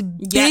 at his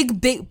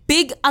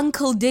big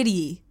Uncle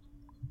Diddy.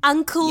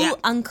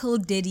 Uncle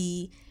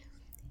Diddy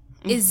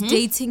is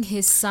dating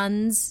his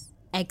son's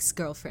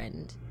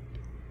ex-girlfriend.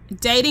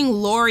 Dating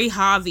Lori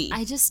Harvey.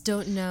 I just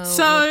don't know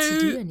what to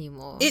do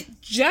anymore.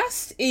 It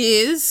just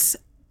is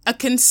a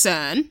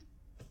concern.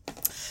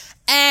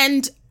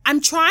 And I'm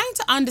trying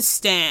to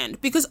understand,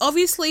 because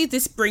obviously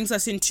this brings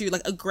us into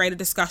like a greater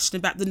discussion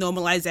about the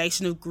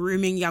normalization of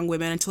grooming young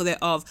women until they're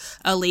of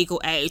a legal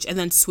age and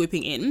then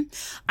swooping in.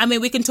 I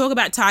mean, we can talk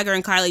about Tiger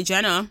and Kylie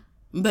Jenner,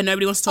 but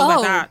nobody wants to talk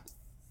about that.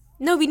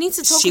 No, we need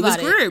to talk She about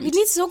was it. groomed. We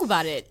need to talk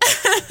about it.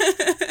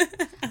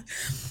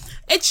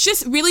 It's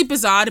just really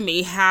bizarre to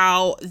me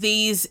how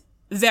these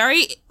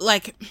very,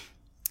 like,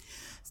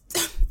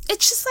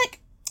 it's just like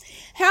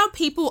how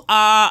people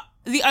are,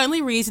 the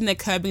only reason they're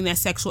curbing their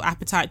sexual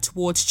appetite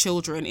towards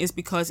children is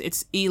because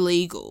it's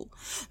illegal.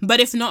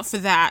 But if not for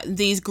that,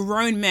 these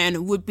grown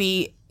men would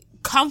be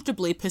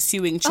comfortably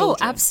pursuing children.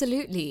 Oh,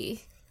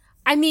 absolutely.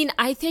 I mean,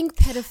 I think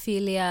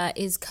pedophilia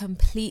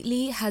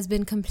has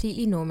been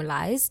completely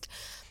normalized.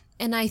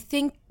 And I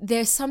think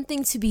there's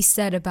something to be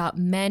said about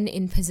men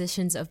in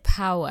positions of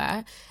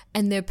power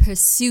and their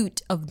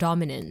pursuit of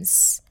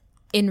dominance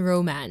in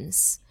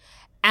romance.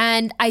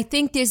 And I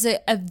think there's a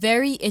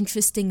very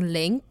interesting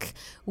link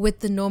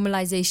with the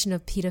normalization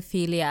of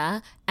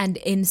pedophilia and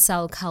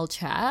incel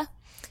culture.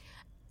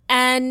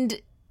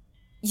 And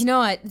you know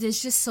what?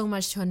 There's just so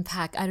much to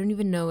unpack. I don't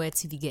even know where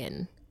to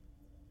begin.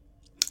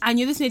 I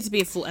knew this needed to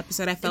be a full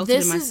episode. I felt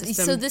it in my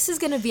system. So this is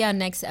going to be our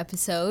next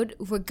episode.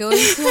 We're going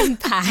to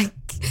unpack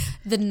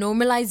the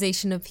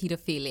normalization of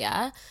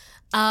pedophilia.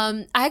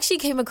 I actually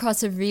came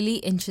across a really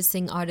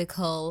interesting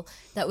article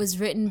that was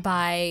written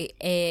by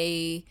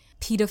a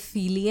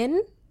pedophilian.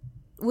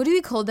 What do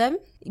we call them?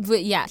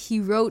 But yeah, he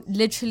wrote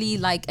literally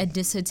like a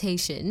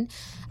dissertation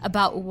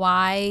about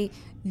why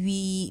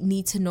we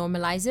need to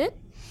normalize it.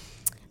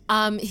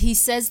 He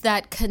says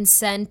that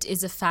consent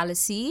is a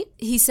fallacy.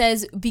 He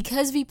says,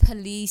 because we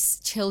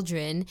police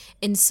children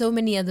in so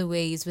many other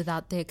ways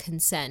without their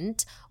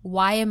consent,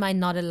 why am I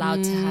not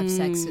allowed to have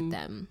sex with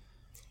them?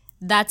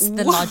 That's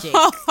the logic.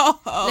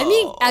 Let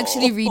me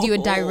actually read you a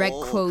direct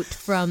quote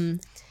from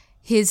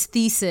his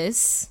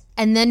thesis,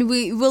 and then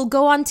we'll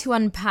go on to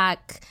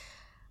unpack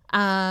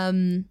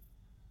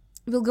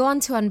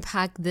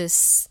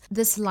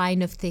this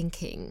line of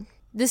thinking.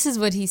 This is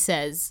what he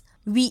says.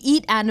 We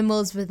eat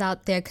animals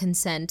without their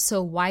consent,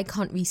 so why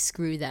can't we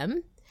screw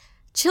them?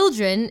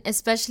 Children,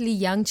 especially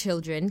young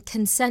children,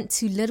 consent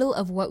to little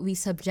of what we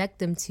subject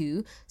them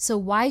to, so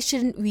why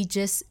shouldn't we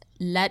just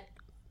let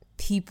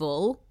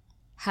people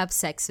have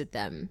sex with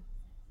them?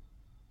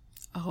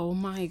 Oh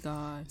my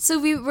God. So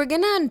we're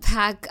going to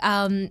unpack,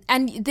 and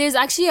there's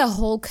actually a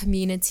whole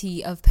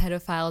community of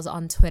pedophiles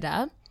on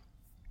Twitter.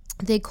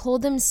 They call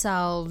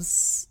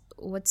themselves,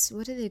 what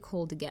are they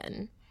called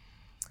again?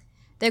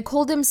 They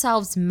call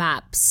themselves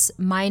MAPs,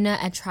 Minor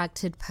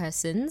Attracted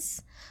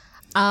Persons.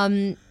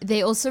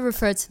 They also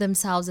refer to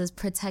themselves as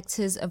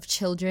protectors of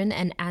children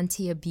and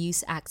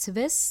anti-abuse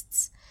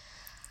activists.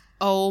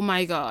 Oh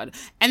my God.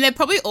 And they're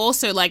probably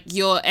also like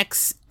your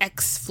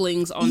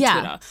ex-flings on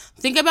Twitter.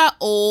 Think about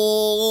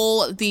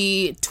all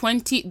the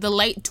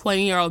late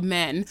 20-year-old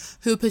men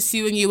who were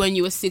pursuing you when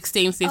you were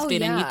 16,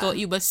 15 and you thought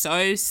you were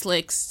so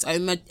slick, so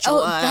mature. Oh,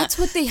 that's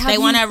what they have. They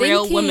want a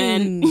real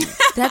woman.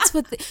 That's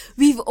what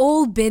we've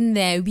all been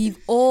there. We've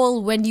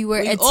all, when you were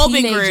a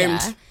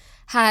teenager,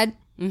 had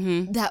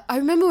that. I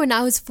remember when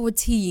I was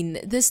 14,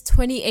 this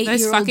 28-year-old guy.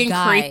 Those fucking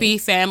creepy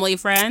family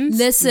friends.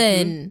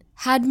 Listen,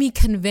 had me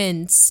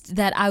convinced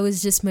that I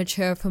was just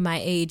mature for my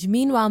age.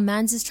 Meanwhile,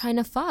 man's just trying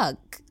to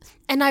fuck.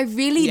 And I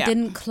really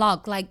didn't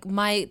clock. Like,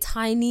 my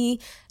tiny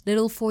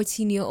little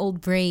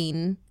 14-year-old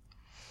brain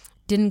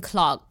didn't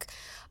clock.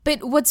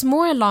 But what's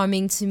more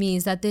alarming to me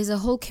is that there's a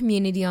whole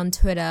community on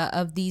Twitter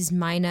of these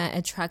minor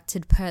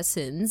attracted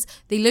persons.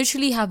 They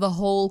literally have a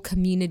whole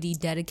community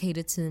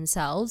dedicated to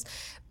themselves.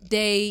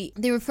 They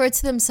refer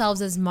to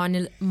themselves as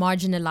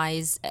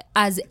marginalized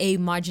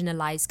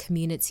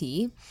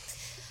community.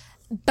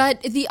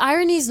 But the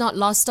irony is not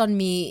lost on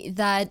me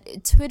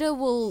that Twitter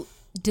will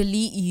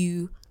delete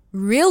you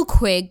real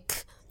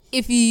quick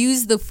if you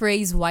use the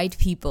phrase white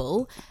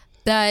people,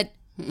 that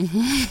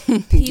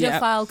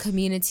pedophile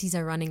communities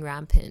are running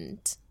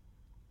rampant.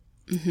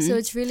 So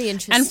it's really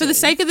interesting. And for the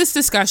sake of this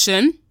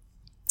discussion,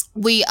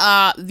 we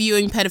are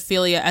viewing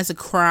pedophilia as a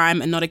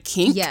crime and not a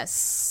kink.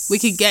 Yes. We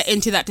could get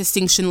into that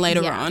distinction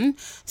later on.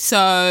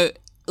 So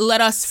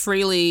let us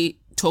freely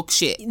talk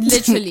shit.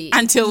 Literally.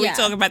 Until we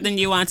talk about the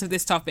nuance of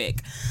this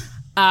topic.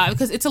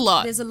 Because it's a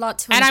lot. There's a lot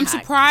to unpack. And I'm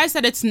unpack. surprised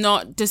that it's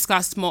not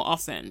discussed more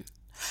often.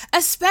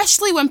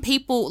 Especially when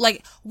people,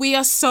 like, we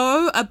are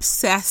so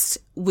obsessed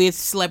with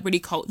celebrity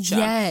culture.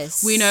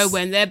 Yes. We know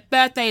when their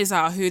birthdays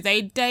are, who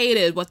they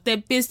dated, what their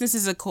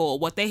businesses are called,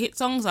 what their hit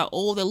songs are,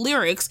 all the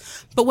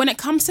lyrics. But when it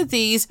comes to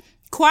these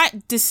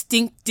quite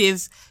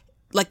distinctive,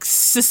 like,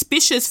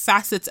 suspicious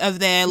facets of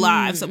their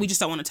lives that we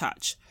just don't want to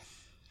touch.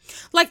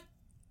 Like,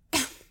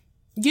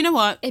 you know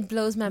what? It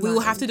blows my mind. We will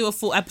have to do a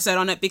full episode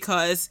on it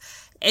because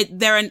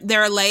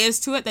there are layers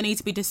to it that need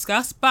to be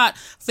discussed. But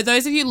for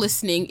those of you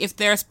listening, if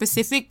there are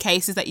specific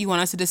cases that you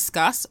want us to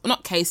discuss, or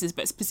not cases,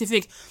 but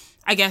specific,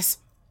 I guess,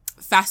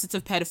 facets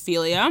of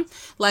pedophilia.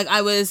 Like,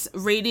 I was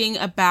reading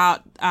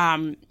about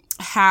how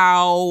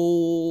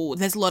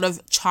there's a lot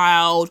of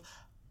child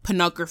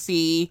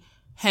pornography,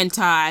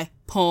 hentai,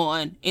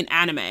 porn in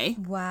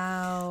anime.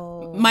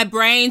 Wow. My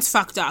brain's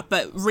fucked up,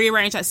 but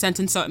rearrange that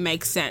sentence so it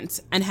makes sense.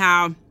 And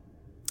how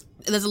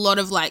there's a lot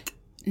of, like,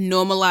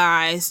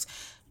 normalized,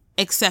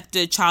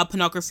 accepted child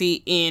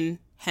pornography in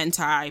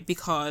hentai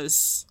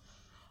because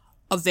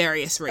of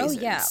various reasons.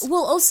 Oh yeah.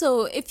 Well,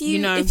 also, if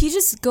you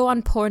just go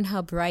on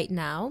Pornhub right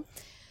now,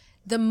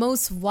 the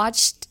most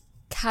watched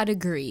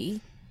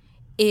category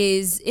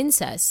is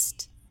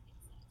incest.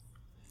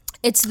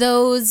 It's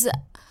those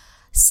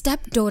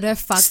stepdaughter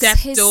fucks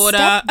his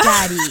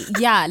stepdaddy.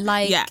 Yeah,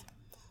 like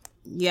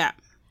yeah.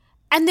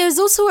 And there's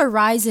also a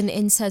rise in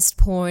incest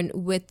porn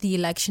with the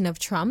election of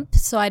Trump.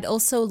 So I'd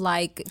also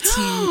like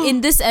to,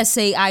 in this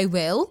essay, I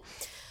will.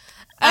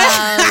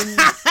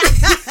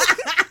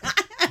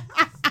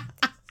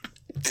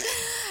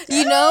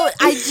 You know,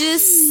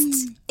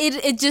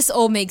 it just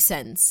all makes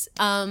sense.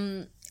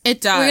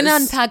 It does. We're going to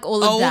unpack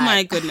all of that. Oh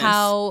my goodness.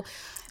 How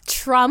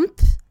Trump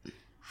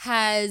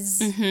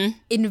has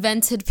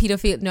invented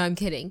pedophilia. No, I'm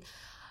kidding.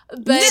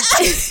 But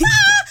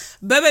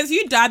But if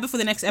you die before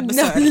the next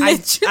episode,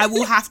 I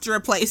will have to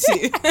replace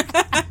you.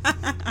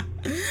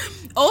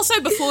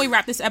 Also, before we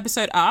wrap this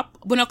episode up,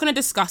 we're not going to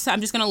discuss it. I'm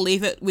just going to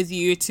leave it with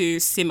you to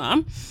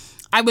simmer.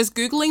 I was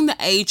Googling the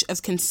age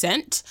of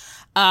consent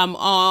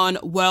on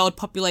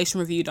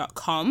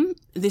worldpopulationreview.com.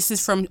 This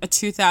is from a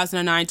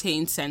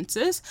 2019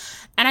 census.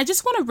 And I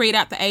just want to read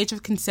out the age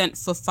of consent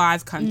for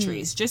 5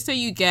 countries, just so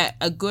you get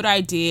a good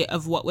idea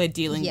of what we're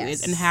dealing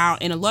with and how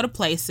in a lot of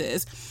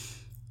places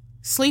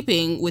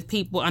sleeping with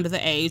people under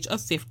the age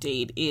of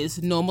 15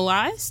 is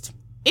normalized,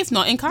 if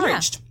not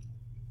encouraged.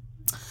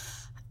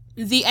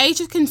 The age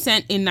of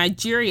consent in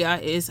Nigeria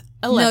is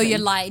 11. No, you're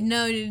lying.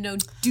 No.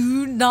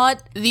 Do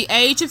not. The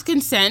age of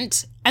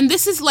consent, and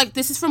this is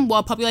from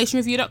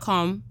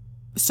worldpopulationreview.com.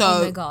 So,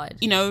 Oh my God.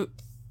 you know,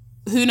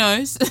 who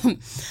knows?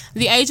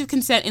 The age of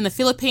consent in the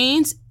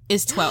Philippines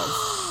is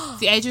 12.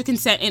 The age of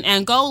consent in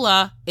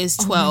Angola is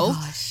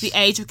 12. The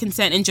age of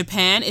consent in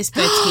Japan is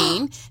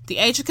 13. The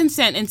age of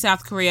consent in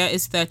South Korea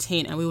is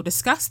 13. And we will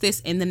discuss this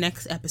in the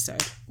next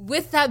episode.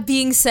 With that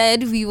being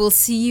said, we will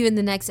see you in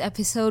the next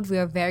episode. We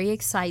are very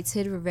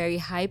excited. We're very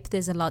hyped.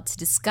 There's a lot to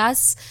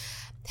discuss.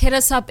 Hit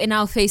us up in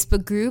our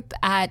Facebook group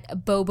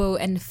at Bobo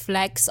and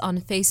Flex on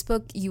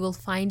Facebook. You will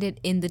find it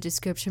in the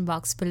description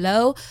box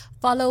below.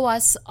 Follow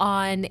us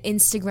on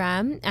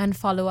Instagram and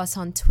follow us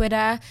on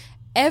Twitter.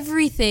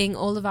 Everything,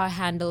 all of our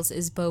handles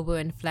is Bobo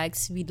and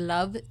Flex. We'd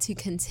love to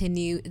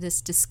continue this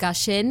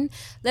discussion.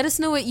 Let us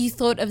know what you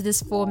thought of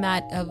this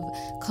format of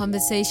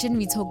conversation.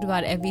 We talked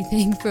about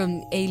everything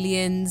from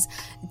aliens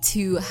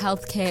to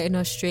healthcare in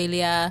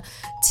Australia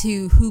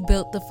to who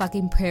built the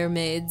fucking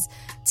pyramids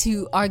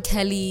to R.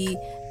 Kelly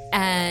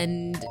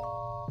and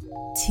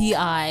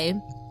T.I.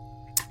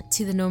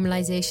 to the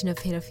normalization of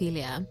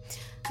pedophilia.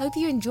 Hope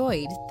you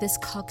enjoyed this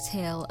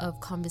cocktail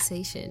of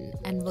conversation,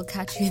 and we'll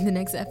catch you in the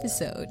next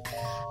episode.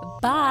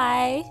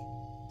 Bye.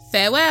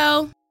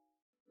 Farewell.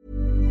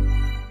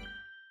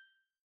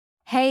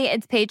 Hey,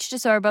 it's Paige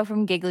DeSorbo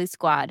from Giggly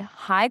Squad.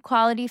 High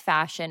quality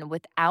fashion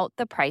without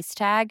the price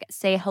tag.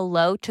 Say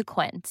hello to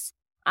Quince.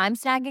 I'm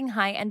snagging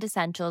high-end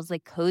essentials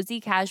like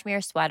cozy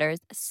cashmere sweaters,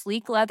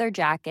 sleek leather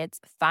jackets,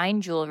 fine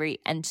jewelry,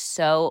 and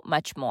so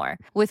much more.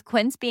 With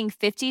Quince being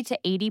 50 to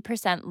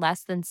 80%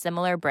 less than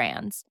similar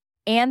brands.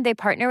 And they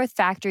partner with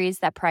factories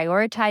that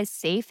prioritize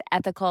safe,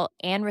 ethical,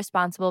 and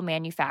responsible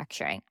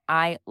manufacturing.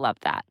 I love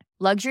that.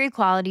 Luxury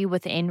quality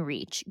within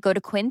reach. Go to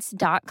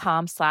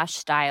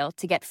quince.com/style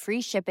to get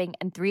free shipping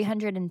and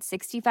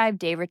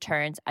 365-day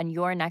returns on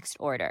your next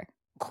order.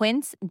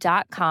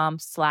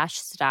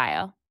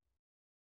 Quince.com/style.